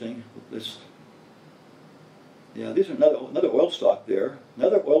means anything. This, yeah, these are another oil stock there.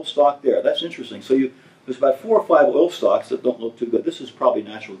 Another oil stock there. That's interesting. So there's about 4 or 5 oil stocks that don't look too good. This is probably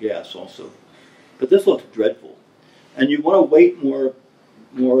natural gas also. But this looks dreadful. And you want to wait more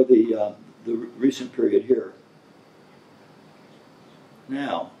the recent period here.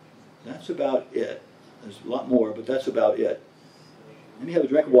 Now, that's about it. There's a lot more, but that's about it. Let me have a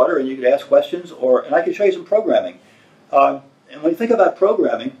drink of water, and you could ask questions, and I can show you some programming. And when you think about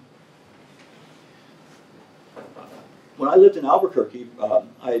programming, when I lived in Albuquerque,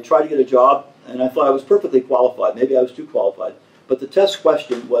 I tried to get a job, and I thought I was perfectly qualified. Maybe I was too qualified. But the test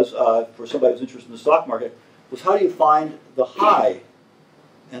question was, for somebody who's interested in the stock market, was how do you find the high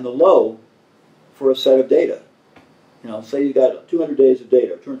and the low for a set of data? You know, say you got 200 days of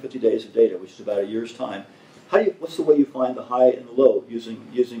data, 250 days of data, which is about a year's time. What's the way you find the high and the low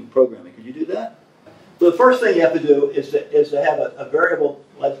using programming? Can you do that? So the first thing you have to do is to have a variable,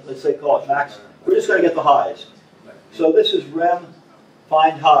 let's say call it max. We're just going to get the highs. So this is rem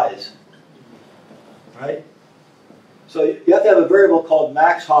find highs, right? So you have to have a variable called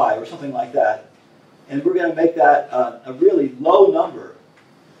max high or something like that. And we're going to make that a really low number.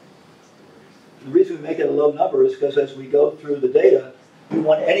 The reason we make it a low number is because as we go through the data, we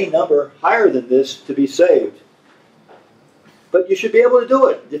want any number higher than this to be saved. But you should be able to do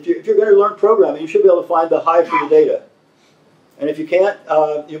it. If you're going to learn programming, you should be able to find the high for the data. And if you can't,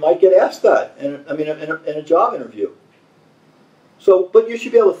 you might get asked that in a job interview. So, but you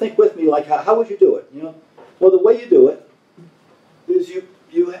should be able to think with me, like, how would you do it? You know, well, the way you do it is you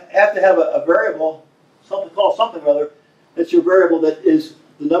have to have a variable, something or other, that's your variable that is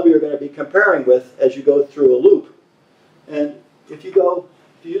the number you're going to be comparing with as you go through a loop. And if you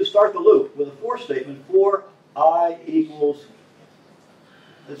start the loop with a for statement, for I equals,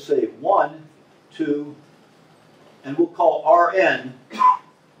 let's say 1, 2, and we'll call Rn.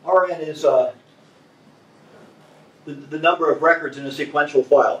 Rn is the number of records in a sequential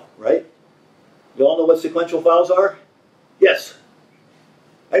file, right? You all know what sequential files are? Yes.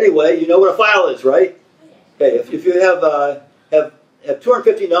 Anyway, you know what a file is, right? Okay, if you have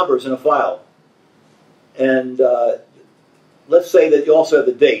 250 numbers in a file, and let's say that you also have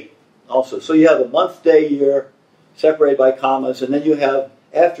the date also. So you have a month, day, year, separated by commas, and then you have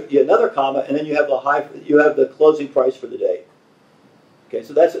another comma, and then you have the closing price for the day. Okay,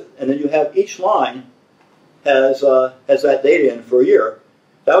 so that's it. And then you have each line has that data in for a year.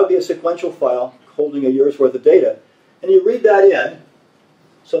 That would be a sequential file holding a year's worth of data. And you read that in.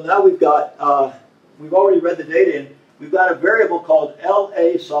 So now we've already read the data in. We've got a variable called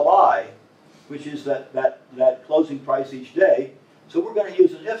LA sub I, which is that closing price each day. So we're going to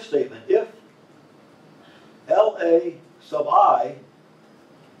use an if statement. If LA sub I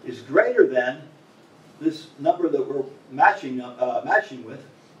is greater than this number that we're matching with,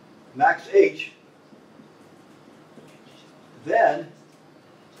 max H, then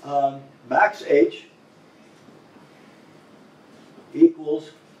max H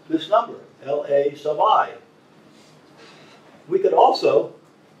equals this number, LA sub I. We could also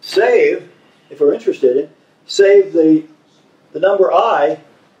save, if we're interested in, save the number I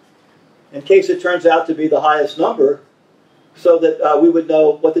in case it turns out to be the highest number so that we would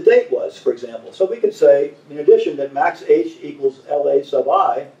know what the date was, for example. So we could say, in addition, that max H equals LA sub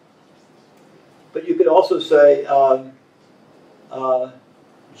I, but you could also say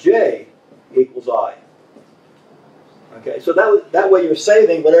J equals I. Okay, so that way you're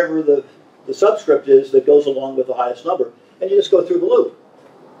saving whatever the the subscript is that goes along with the highest number, and you just go through the loop.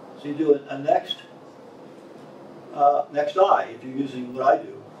 So you do a next I, if you're using what I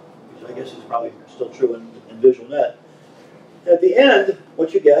do, which I guess is probably still true in VisualNet. At the end,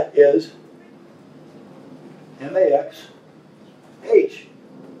 what you get is MAXH.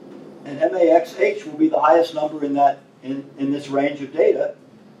 And MAXH will be the highest number in this range of data,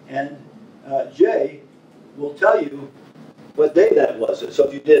 and J will tell you what day that was.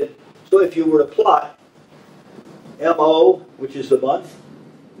 So if you were to plot MO, which is the month,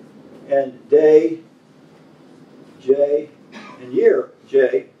 and day J, and year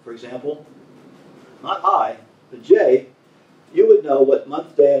J, for example, not I, but J, you would know what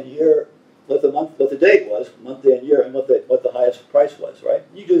month, day, and year, what the date was, month, day, and year, and what the highest price was, right?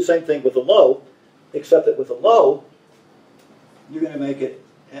 You do the same thing with a low, except that with a low, you're going to make it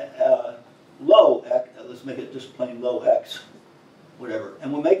low X. Let's make it just plain low X, whatever.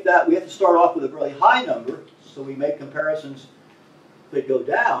 And we'll make that. We have to start off with a really high number, so we make comparisons that go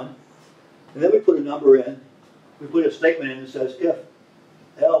down, and then we put a number in. We put a statement in that says if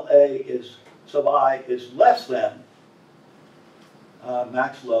LA is sub I is less than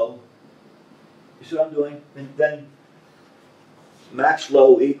max low. You see what I'm doing? And then max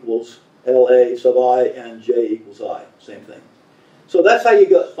low equals LA sub I and J equals I. Same thing. So that's how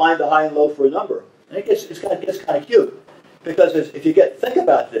you find the high and low for a number. And it gets kind of cute, because if you think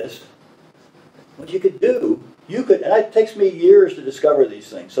about this, what you could do, and it takes me years to discover these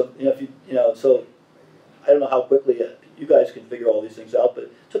things. So so I don't know how quickly you guys can figure all these things out, but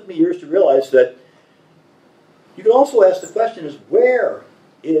it took me years to realize that you can also ask the question is, where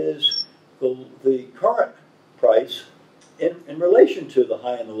is the current price in relation to the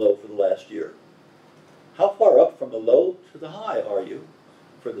high and the low for the last year? How far up from the low to the high are you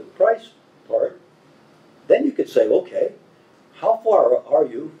for the price part? Then you could say, okay, how far are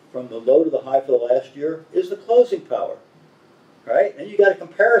you from the low to the high for the last year is the closing power, right? And you got a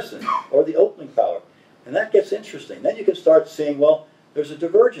comparison, or the opening power. And that gets interesting. Then you can start seeing, well, there's a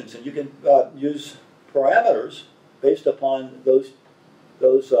divergence, and you can use parameters based upon those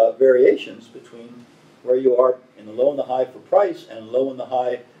variations between where you are in the low and the high for price and low and the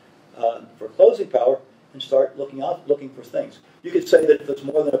high for closing power, and start looking for things. You could say that if it's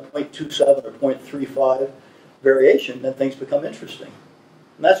more than a 0.27 or 0.35 variation, then things become interesting.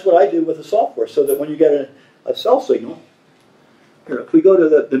 And that's what I do with the software, so that when you get a cell signal, here, if we go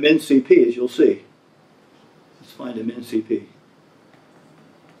to the min CPs, you'll see. Let's find a min CP.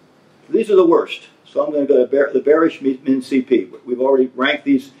 These are the worst. So I'm going to go to the bearish min CP. We've already ranked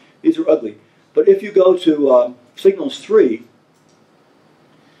these. These are ugly. But if you go to signals 3,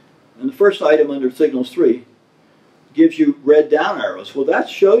 and the first item under signals 3 gives you red down arrows. Well, that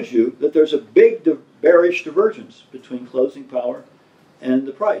shows you that there's a big bearish divergence between closing power and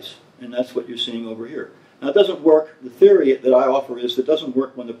the price. And that's what you're seeing over here. Now, it doesn't work. The theory that I offer is that it doesn't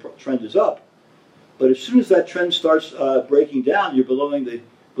work when the trend is up. But as soon as that trend starts breaking down, you'll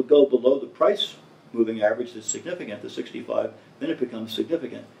go below the price moving average that's significant, the 65, then it becomes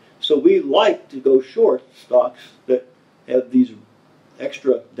significant. So we like to go short stocks that have these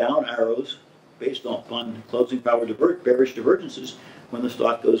extra down arrows based on closing power bearish divergences when the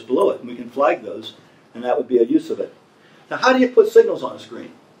stock goes below it. And we can flag those, and that would be a use of it. Now, how do you put signals on a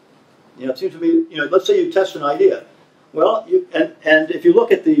screen? It seems to me, let's say you test an idea. Well, and if you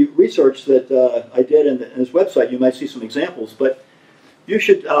look at the research that I did in this website, you might see some examples. But you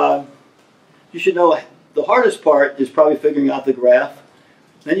should know the hardest part is probably figuring out the graph.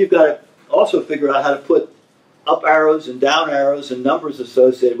 Then you've got to also figure out how to put up arrows and down arrows and numbers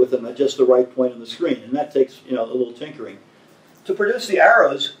associated with them at just the right point on the screen, and that takes a little tinkering. To produce the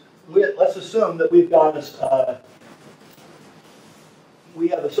arrows, let's assume that we've got we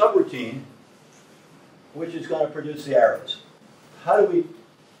have a subroutine which is going to produce the arrows. How do we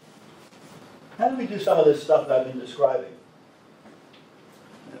do some of this stuff that I've been describing?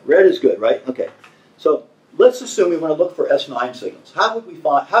 Red is good, right? Okay. So let's assume we want to look for S9 signals. How do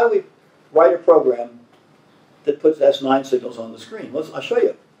we write a program that puts S9 signals on the screen? I'll show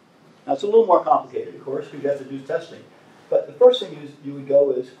you. Now it's a little more complicated, of course, because you have to do testing. But the first thing you would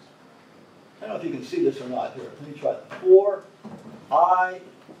go is, I don't know if you can see this or not. Here, let me try it. 4I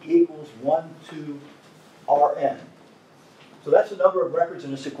equals 1, 2, Rn. So that's the number of records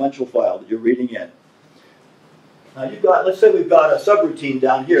in a sequential file that you're reading in. Now let's say we've got a subroutine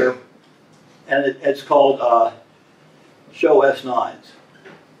down here, and it's called show S9s.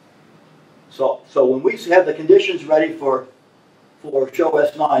 So when we have the conditions ready for show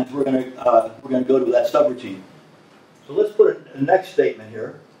S9s, we're going to go to that subroutine. So let's put a next statement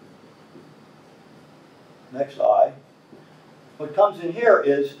here. Next I. What comes in here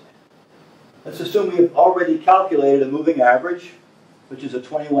is Let's assume we have already calculated a moving average, which is a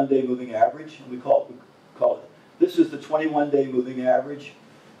 21-day moving average, and we call it. This is the 21-day moving average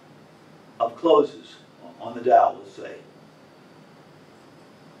of closes on the Dow, let's say.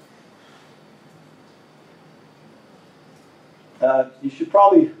 You should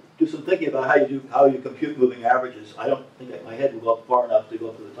probably do some thinking about how you compute moving averages. I don't think that my head will go up far enough to go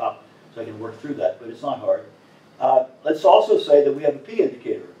up to the top so I can work through that, but it's not hard. Let's also say that we have a P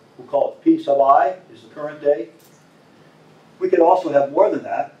indicator. We'll call it P sub I is the current day. We could also have more than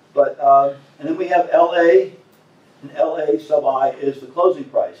that, but and then we have LA, and LA sub I is the closing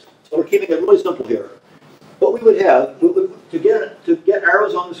price. So we're keeping it really simple here. What we would have, to get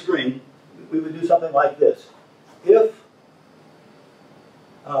arrows on the screen, we would do something like this. If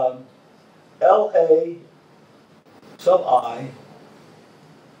LA sub I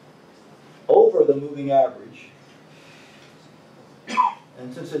over the moving average,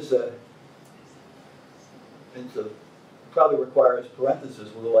 and since it probably requires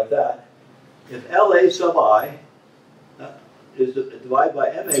parentheses, we'll go like that. If LA sub I is divided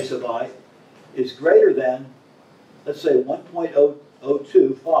by MA sub I is greater than, let's say,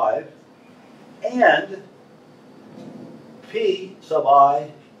 1.025, and P sub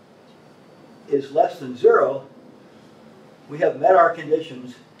I is less than 0, we have met our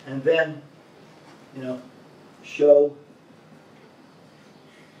conditions, and then, show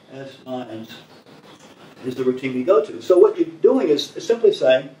S9s is the routine we go to. So what you're doing is simply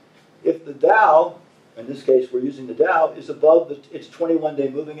saying, if the Dow, in this case we're using the Dow, is above its 21-day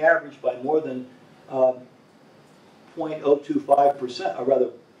moving average by more than 0.025%, or rather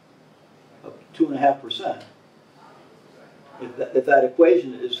 2.5%, if that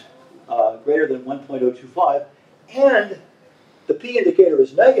equation is greater than 1.025, and the P indicator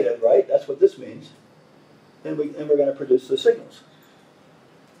is negative, right? That's what this means. Then we're going to produce the signals.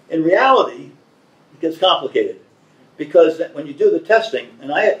 In reality, it gets complicated because when you do the testing, and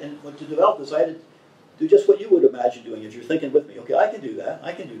to develop this, I had to do just what you would imagine doing if you're thinking with me. Okay, I can do that.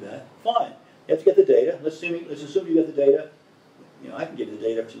 Fine. You have to get the data. Let's assume you get the data. I can give you the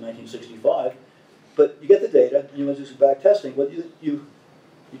data from 1965, but you get the data and you want to do some back testing. Well, you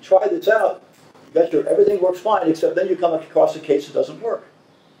try this out. Everything works fine, except then you come across a case that doesn't work,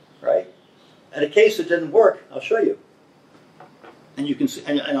 right? And a case that didn't work, I'll show you. And you can see,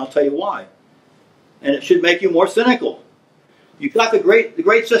 and I'll tell you why. And it should make you more cynical. You've got the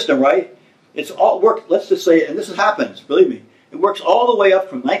great system, right? It's all worked. Let's just say, and this happens, believe me, it works all the way up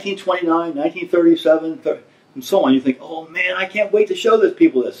from 1929, 1937, and so on. You think, oh man, I can't wait to show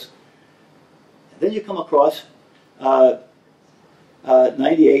people this. And then you come across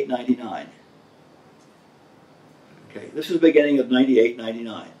 98, 99. Okay, this is the beginning of 98,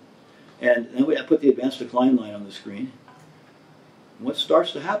 99. And then I put the advanced decline line on the screen. And what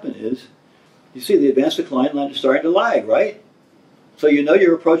starts to happen is, you see the advanced decline line is starting to lag, right? So you know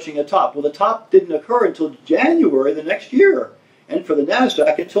you're approaching a top. Well, the top didn't occur until January the next year, and for the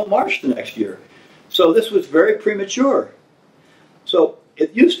NASDAQ until March the next year. So this was very premature. So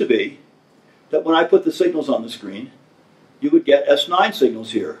it used to be that when I put the signals on the screen, you would get S9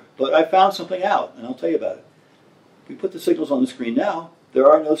 signals here. But I found something out, and I'll tell you about it. If we put the signals on the screen now, there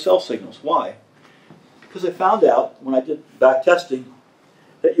are no cell signals. Why? Because I found out, when I did back testing,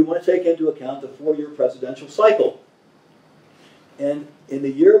 that you want to take into account the 4-year presidential cycle. And in the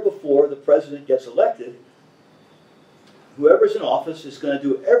year before the president gets elected, whoever's in office is going to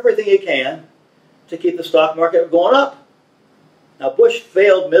do everything he can to keep the stock market going up. Now, Bush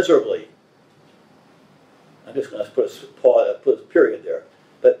failed miserably. I'm just going to put a period there.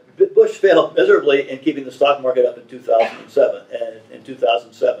 But Bush failed miserably in keeping the stock market up in 2007, and in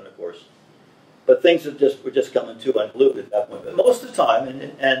 2007, of course. But things were just coming to unglued at that point. But most of the time,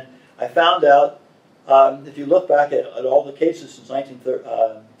 and I found out, if you look back at all the cases since that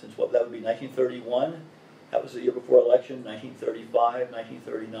would be 1931, that was the year before election, 1935,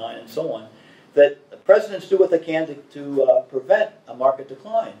 1939, and so on, that the presidents do what they can to prevent a market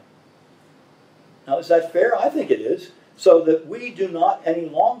decline. Now, is that fair? I think it is. So that we do not any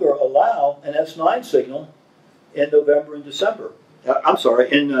longer allow an S9 signal in November and December. I'm sorry,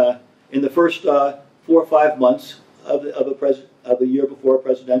 in the first 4 or 5 months of the year before a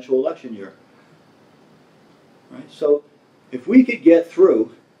presidential election year. Right. So, if we could get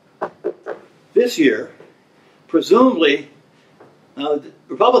through this year, presumably, now the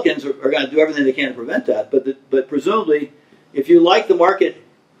Republicans are going to do everything they can to prevent that. But presumably, if you like the market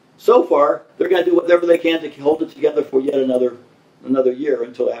so far, they're going to do whatever they can to hold it together for yet another year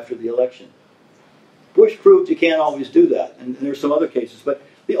until after the election. Bush proved you can't always do that, and there's some other cases. But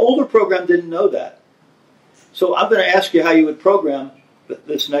the older program didn't know that. So I'm going to ask you how you would program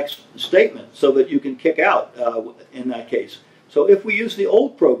this next statement so that you can kick out in that case. So if we use the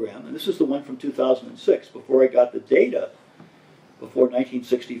old program, and this is the one from 2006, before I got the data, before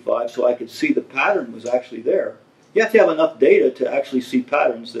 1965, so I could see the pattern was actually there. You have to have enough data to actually see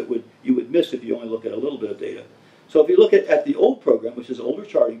patterns that you would miss if you only look at a little bit of data. So if you look at the old program, which is an older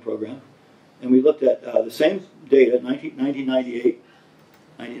charting program, and we looked at the same data, 1998,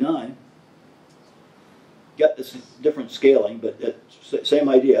 99, got this different scaling, but same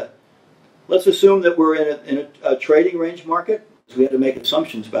idea. Let's assume that we're in a trading range market. So we had to make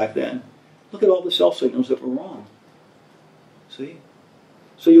assumptions back then. Look at all the sell signals that were wrong. See?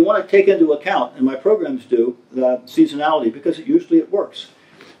 So you want to take into account, and my programs do, the seasonality, because usually it works.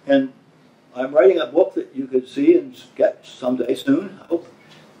 And I'm writing a book that you could see and get someday soon, I hope.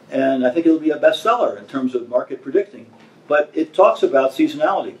 And I think it'll be a bestseller in terms of market predicting. But it talks about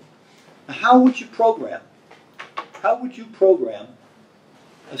seasonality. Now, how would you program? How would you program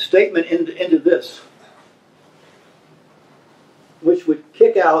a statement into this, which would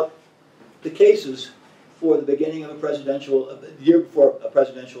kick out the cases for the beginning of a presidential, the year before a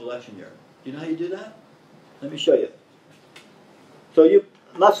presidential election year? Do you know how you do that? Let me show you. So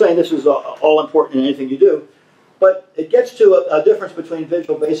I'm not saying this is all important in anything you do, but it gets to a difference between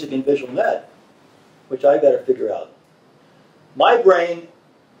Visual Basic and Visual Net, which I better figure out. My brain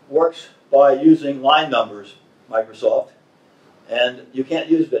works by using line numbers, Microsoft, and you can't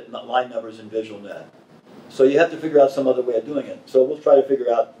use line numbers in Visual Net. So you have to figure out some other way of doing it. So we'll try to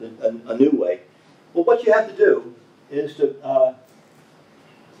figure out a new way. Well, what you have to do is to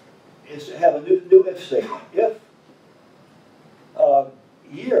have a new if statement. If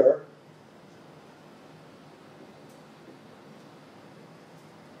year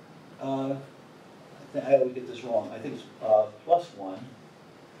I always get this wrong. I think it's plus 1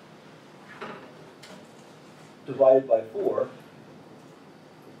 divided by 4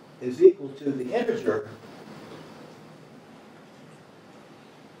 is equal to the integer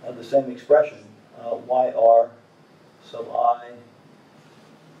of the same expression, yr sub I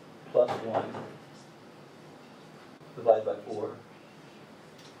plus 1 divided by 4.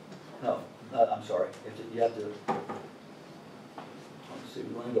 No, I'm sorry. You have to, let's see,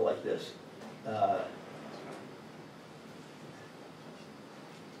 we want to go like this.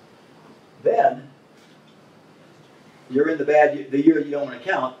 Then, you're in the year you don't want to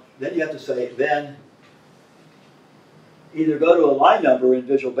count, then you have to say, then either go to a line number in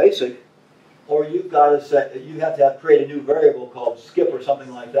Visual Basic, or you've got to set, you have to create a new variable called skip or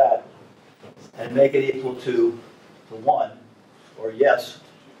something like that, and make it equal to 1, or yes.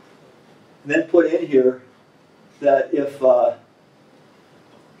 And then put in here that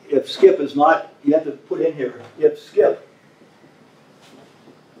if skip is not, you have to put in here, if skip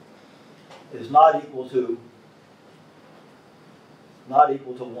is not equal to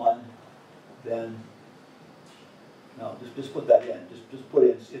 1, then no, just put that in. Just put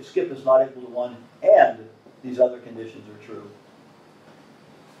in if skip is not equal to 1 and these other conditions are true.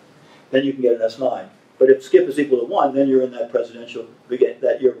 Then you can get an S9. But if skip is equal to 1, then you're in that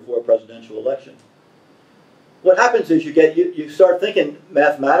that year before a presidential election. What happens is you start thinking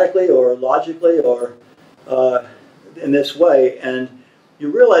mathematically or logically or in this way, and you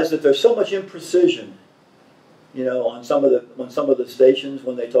realize that there's so much imprecision, you know, on some of the stations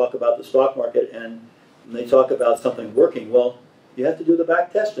when they talk about the stock market and they talk about something working. Well, you have to do the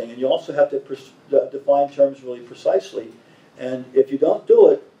back testing, and you also have to define terms really precisely. And if you don't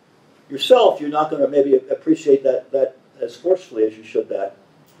do it yourself, you're not going to maybe appreciate that as forcefully as you should that.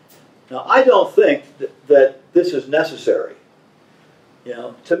 Now, I don't think that this is necessary. You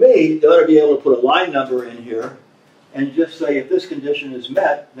know, to me, you ought to be able to put a line number in here and just say if this condition is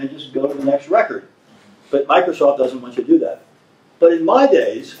met, then just go to the next record. But Microsoft doesn't want you to do that. But in my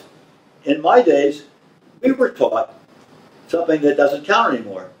days, we were taught something that doesn't count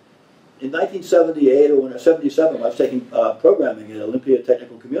anymore. In 1978 or 77, when I was taking programming at Olympia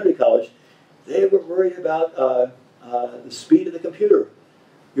Technical Community College, they were worried about the speed of the computer.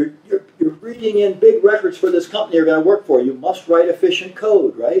 You're reading in big records for this company you're going to work for. You must write efficient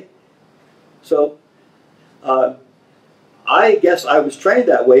code, right? So I guess I was trained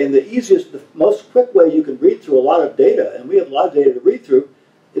that way, and the most quick way you can read through a lot of data, and we have a lot of data to read through,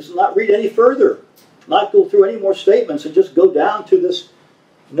 is to not read any further, not go through any more statements, and just go down to this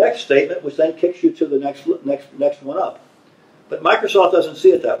next statement, which then kicks you to the next one up. But Microsoft doesn't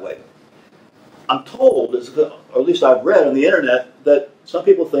see it that way. I'm told, or at least I've read on the internet, that some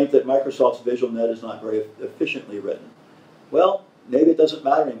people think that Microsoft's Visual Net is not very efficiently written. Well, maybe it doesn't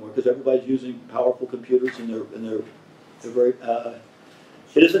matter anymore because everybody's using powerful computers and they're very.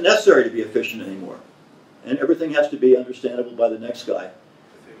 It isn't necessary to be efficient anymore, and everything has to be understandable by the next guy.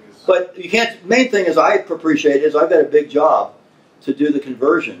 But you can't, main thing is I appreciate is I've got a big job to do the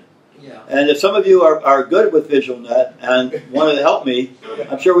conversion. Yeah. And if some of you are good with VisualNet and want to help me,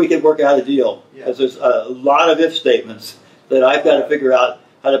 I'm sure we could work out a deal. Because there's a lot of if statements that I've got to figure out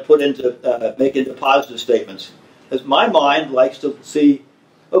how to put into, make into positive statements. Because my mind likes to see,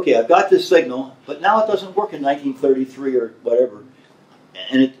 okay, I've got this signal, but now it doesn't work in 1933 or whatever.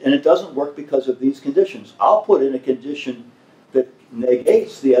 And it doesn't work because of these conditions. I'll put in a condition that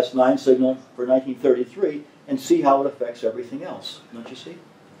negates the S9 signal for 1933 and see how it affects everything else. Don't you see?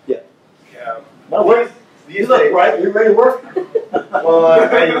 Yeah. Yeah. Well, you look days, right. You're ready to work. well,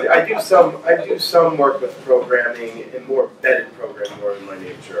 I do some work with programming and more embedded programming, more in my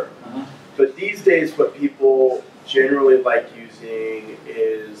nature. But these days, what people generally like using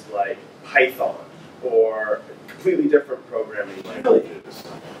is like Python or completely different programming languages.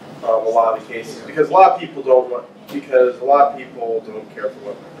 A lot of the cases, because a lot of people don't care for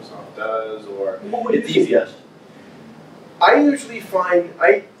what Microsoft does, or it's easiest. I usually find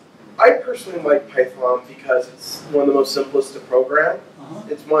I personally like Python because it's one of the most simplest to program.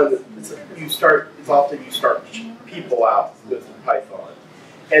 It's one of the, it's often you start people out with Python.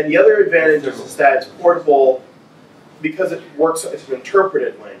 And the other advantage is that it's portable because it works, it's an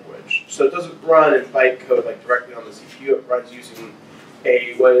interpreted language. So it doesn't run in bytecode like directly on the CPU, it runs using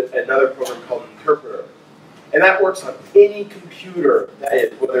another program called an interpreter. And that works on any computer, that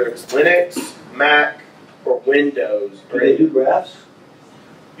is, whether it's Linux, Mac, or Windows. Do they do graphs?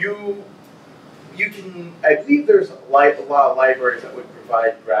 You can, I believe there's a lot of libraries that would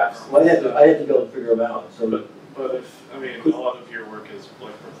provide graphs. Well, I had to be able to figure them out. So. But if, I mean, a lot of your work is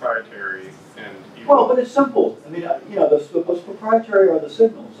like proprietary and you... Well, but it's simple. I mean, you know, what's proprietary are the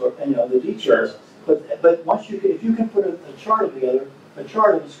signals, or you know, the details. Sure. But once if you can put a chart together, a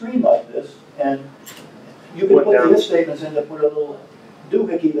chart on the screen like this, and you can put the if statements in to put a little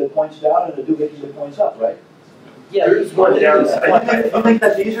doohickey that points down and a doohickey that points up, right? Yeah, there's one downside. You think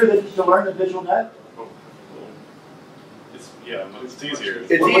that's easier to learn than VisualNet? It's easier.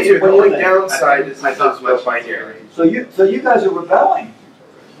 It's easier. The only downside is it's more binary. So you guys are rebelling.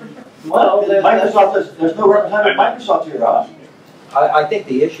 Well, Microsoft, there's no representative of Microsoft here, huh? I think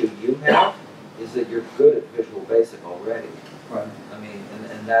the issue you have is that you're good at Visual Basic already. Right. I mean,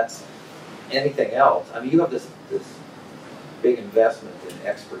 and that's anything else. I mean, you have this big investment in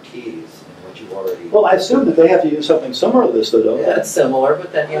expertise in what you already. Well, I assume that they have to use something similar to this, though, don't they? Yeah, it's similar,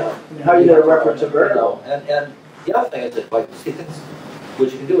 but then how you get a reference of variable? And the other thing is that, like, see,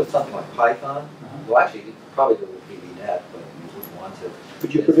 what you can do with something like Python. Well, actually, you could probably do it with VBNet, but you wouldn't want to.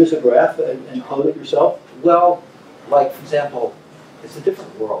 Could you produce a graph and code it yourself? Well, like, for example, it's a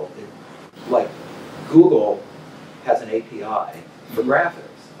different world. Like, Google has an API for graphics.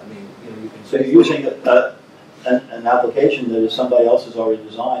 I mean, you can. So you're using an application that is somebody else's already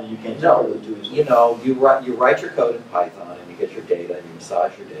designed, and you can't tell the two easily. You know, you write your code in Python, and you get your data, and you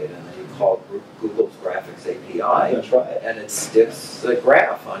massage your data, and then you call Google's graphics API. That's right. And it sticks a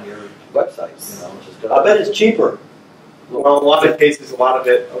graph on your website. You know, just I bet it's cheaper. Well, in a lot of cases, a lot of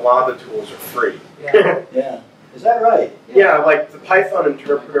the tools are free. Yeah. Yeah. Is that right? Yeah, like the Python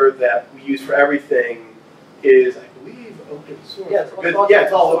interpreter that we use for everything is, I believe, open source. Yeah,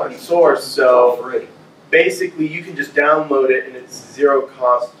 it's all open source. So it's all free. Basically, you can just download it, and it's zero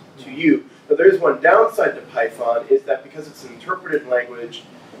cost to you. But there's one downside to Python is that because it's an interpreted language,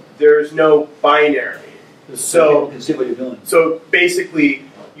 there's no binary. So you can see what you're doing. So basically,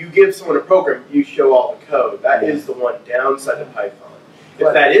 you give someone a program, you show all the code. That is the one downside of Python. If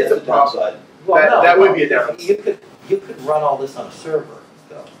Right, that is that's a problem, downside. Well, that would be a downside. You could run all this on a server,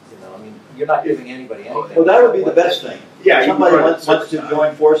 though. You know, I mean, you're not giving anybody anything. Well, that would be the best thing. Yeah, If you somebody can run wants to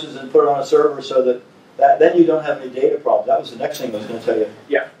join forces and put it on a server so that then you don't have any data problems. That was the next thing I was going to tell you.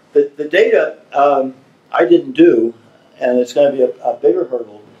 Yeah. The data I didn't do, and it's going to be a bigger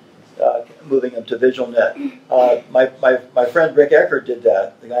hurdle moving them to VisualNet. My friend Rick Eckert did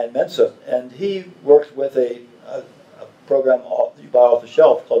that, the guy in Mesa, and he worked with a program you buy off the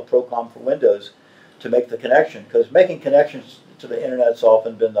shelf called Procom for Windows to make the connection, because making connections to the internet's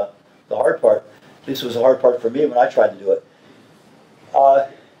often been the hard part. At least it was the hard part for me when I tried to do it.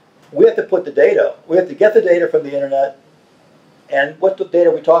 We have to put the data. We have to get the data from the internet. And what data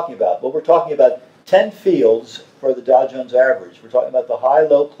are we talking about? Well, we're talking about 10 fields for the Dow Jones average. We're talking about the high,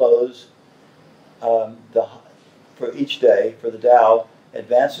 low, close for each day for the Dow,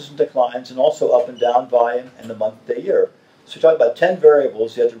 advances and declines, and also up and down volume and the month, day, year. So we're talking about 10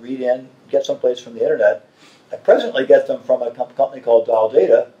 variables you have to read in, get someplace from the internet. I presently get them from a company called Dial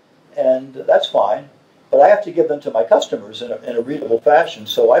Data, and that's fine. But I have to give them to my customers in a readable fashion.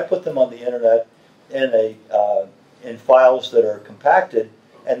 So I put them on the internet in files that are compacted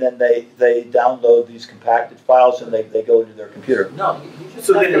and then they download these compacted files and they go into their computer. No, you just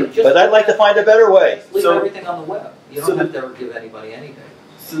So have then- to just But I'd like to find a better way. leave So- everything on the web. You don't so have to ever give anybody anything.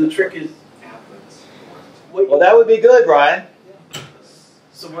 So the trick is, what Well, that would be good, Brian.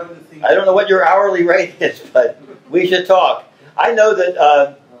 so one of the things. I don't know what your hourly rate is, but we should talk. I know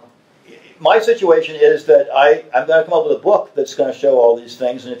that my situation is that I'm going to come up with a book that's going to show all these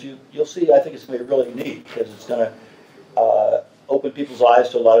things, and if you'll see, I think it's going to be really neat because it's going to open people's eyes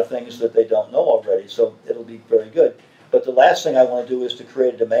to a lot of things that they don't know already. So it'll be very good. But the last thing I want to do is to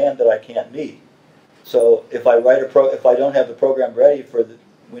create a demand that I can't meet. So if I write if I don't have the program ready for the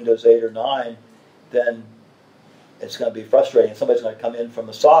Windows 8 or 9, then it's going to be frustrating. Somebody's going to come in from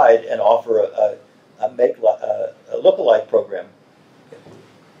the side and offer a lookalike program.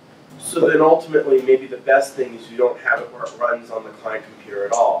 So then ultimately, maybe the best thing is you don't have it where it runs on the client computer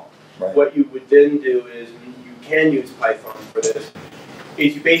at all. Right. What you would then do is, and you can use Python for this,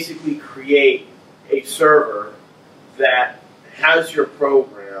 is you basically create a server that has your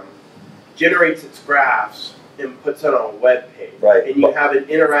program, generates its graphs, and puts it on a web page. Right. And you have an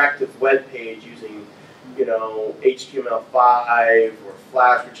interactive web page using, HTML5 or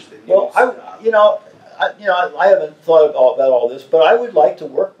Flash, which is the new Well, I haven't thought about all this, but I would like to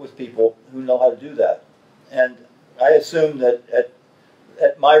work with people who know how to do that. And I assume that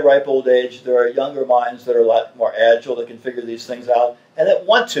at my ripe old age, there are younger minds that are a lot more agile, that can figure these things out, and that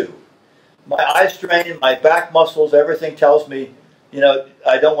want to. My eye strain, my back muscles, everything tells me,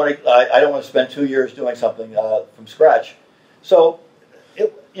 I don't want to spend 2 years doing something from scratch. So,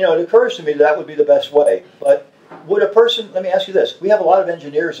 it occurs to me that would be the best way. But would a person? Let me ask you this: we have a lot of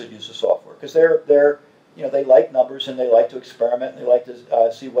engineers that use the software because they like numbers and they like to experiment and they like to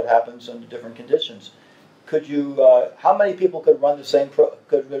see what happens under different conditions. Could you? How many people could run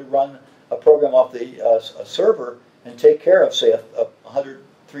could run a program off a server and take care of, say, 100,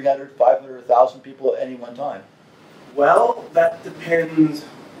 300, 500, 1,000 people at any one time? Well, that depends.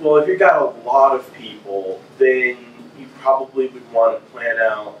 Well, if you've got a lot of people, then you probably would want to plan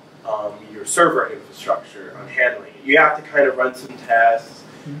out your server infrastructure on handling it. You have to kind of run some tests.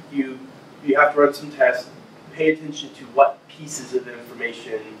 You have to run some tests, pay attention to what pieces of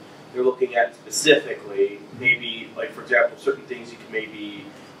information you're looking at specifically. Maybe, like for example, certain things you can maybe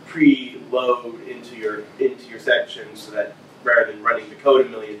pre-load into your section so that rather than running the code a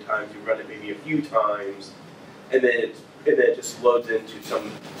million times, you run it maybe a few times, and then it just loads into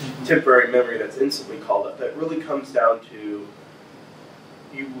some temporary memory that's instantly called up. That really comes down to,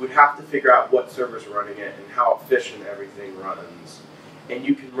 you would have to figure out what servers are running it and how efficient everything runs. And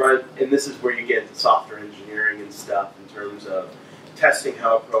you can run, and this is where you get into software engineering and stuff in terms of testing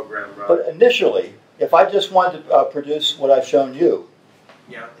how a program runs. But initially, if I just wanted to produce what I've shown you,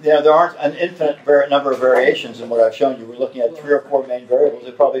 Yeah. there aren't an infinite number of variations in what I've shown you. We're looking at 3 or 4 main variables.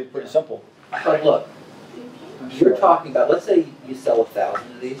 It'd probably be pretty simple. But look, you're talking about, let's say you sell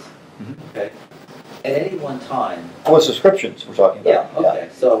 1,000 of these, okay? At any one time. Well, subscriptions we're talking about. Yeah, okay.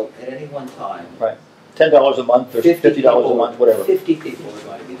 So at any one time. Right. $10 a month or $50 a month, whatever. 50 people are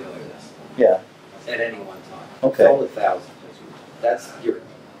going to be doing this. Yeah. At any one time. Okay. Sold 1,000. That's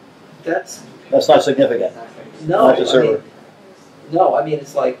not significant. No, Not the server. I mean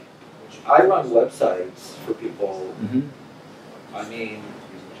it's like I run websites for people. I mean,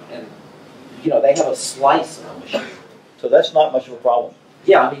 and they have a slice of a machine. So that's not much of a problem.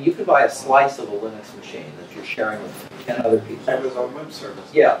 Yeah, I mean you could buy a slice of a Linux machine that you're sharing with 10 other people. Amazon Web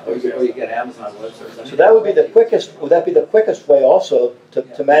Service. Yeah, or you get Amazon Web Service. I mean, So that would be the quickest. Would that be the quickest way also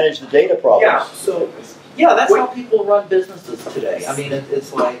to manage the data problems? Yeah. So yeah, that's how people run businesses today. I mean,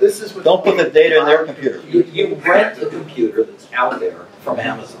 it's like this is what Don't put the data in their computer. you rent a computer that's out there from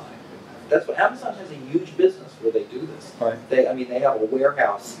Amazon. That's what Amazon has a huge business where they do this. Right. They have a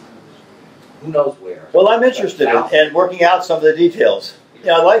warehouse. Who knows where? Well, I'm interested in working out some of the details.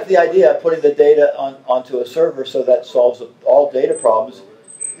 I like the idea of putting the data onto a server so that solves all data problems.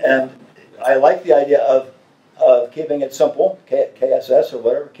 And I like the idea of keeping it simple, KSS or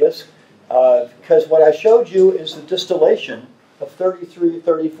whatever, KISS, because what I showed you is the distillation of 33,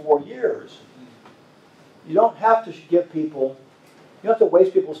 34 years. You don't have to give people, you don't have to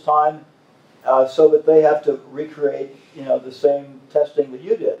waste people's time so that they have to recreate, the same testing that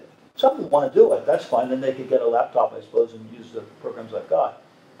you did. Some people want to do it, that's fine, then they could get a laptop, I suppose, and use the programs I've got.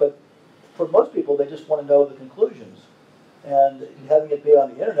 But for most people, they just want to know the conclusions. And having it be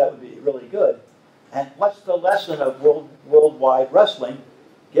on the internet would be really good. And what's the lesson of worldwide wrestling?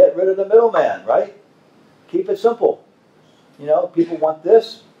 Get rid of the middleman, right? Keep it simple. People want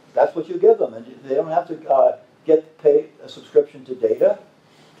this, that's what you give them. And they don't have to pay a subscription to data.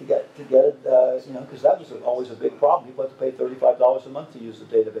 to get it, you know, because that was always a big problem. People had to pay $35 a month to use the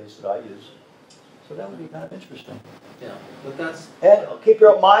database that I use. So that would be kind of interesting. Yeah, but that's. And keep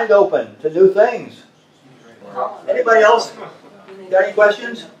your mind open to new things. Anybody else got any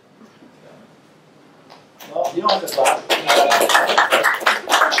questions? Well, you don't have to stop.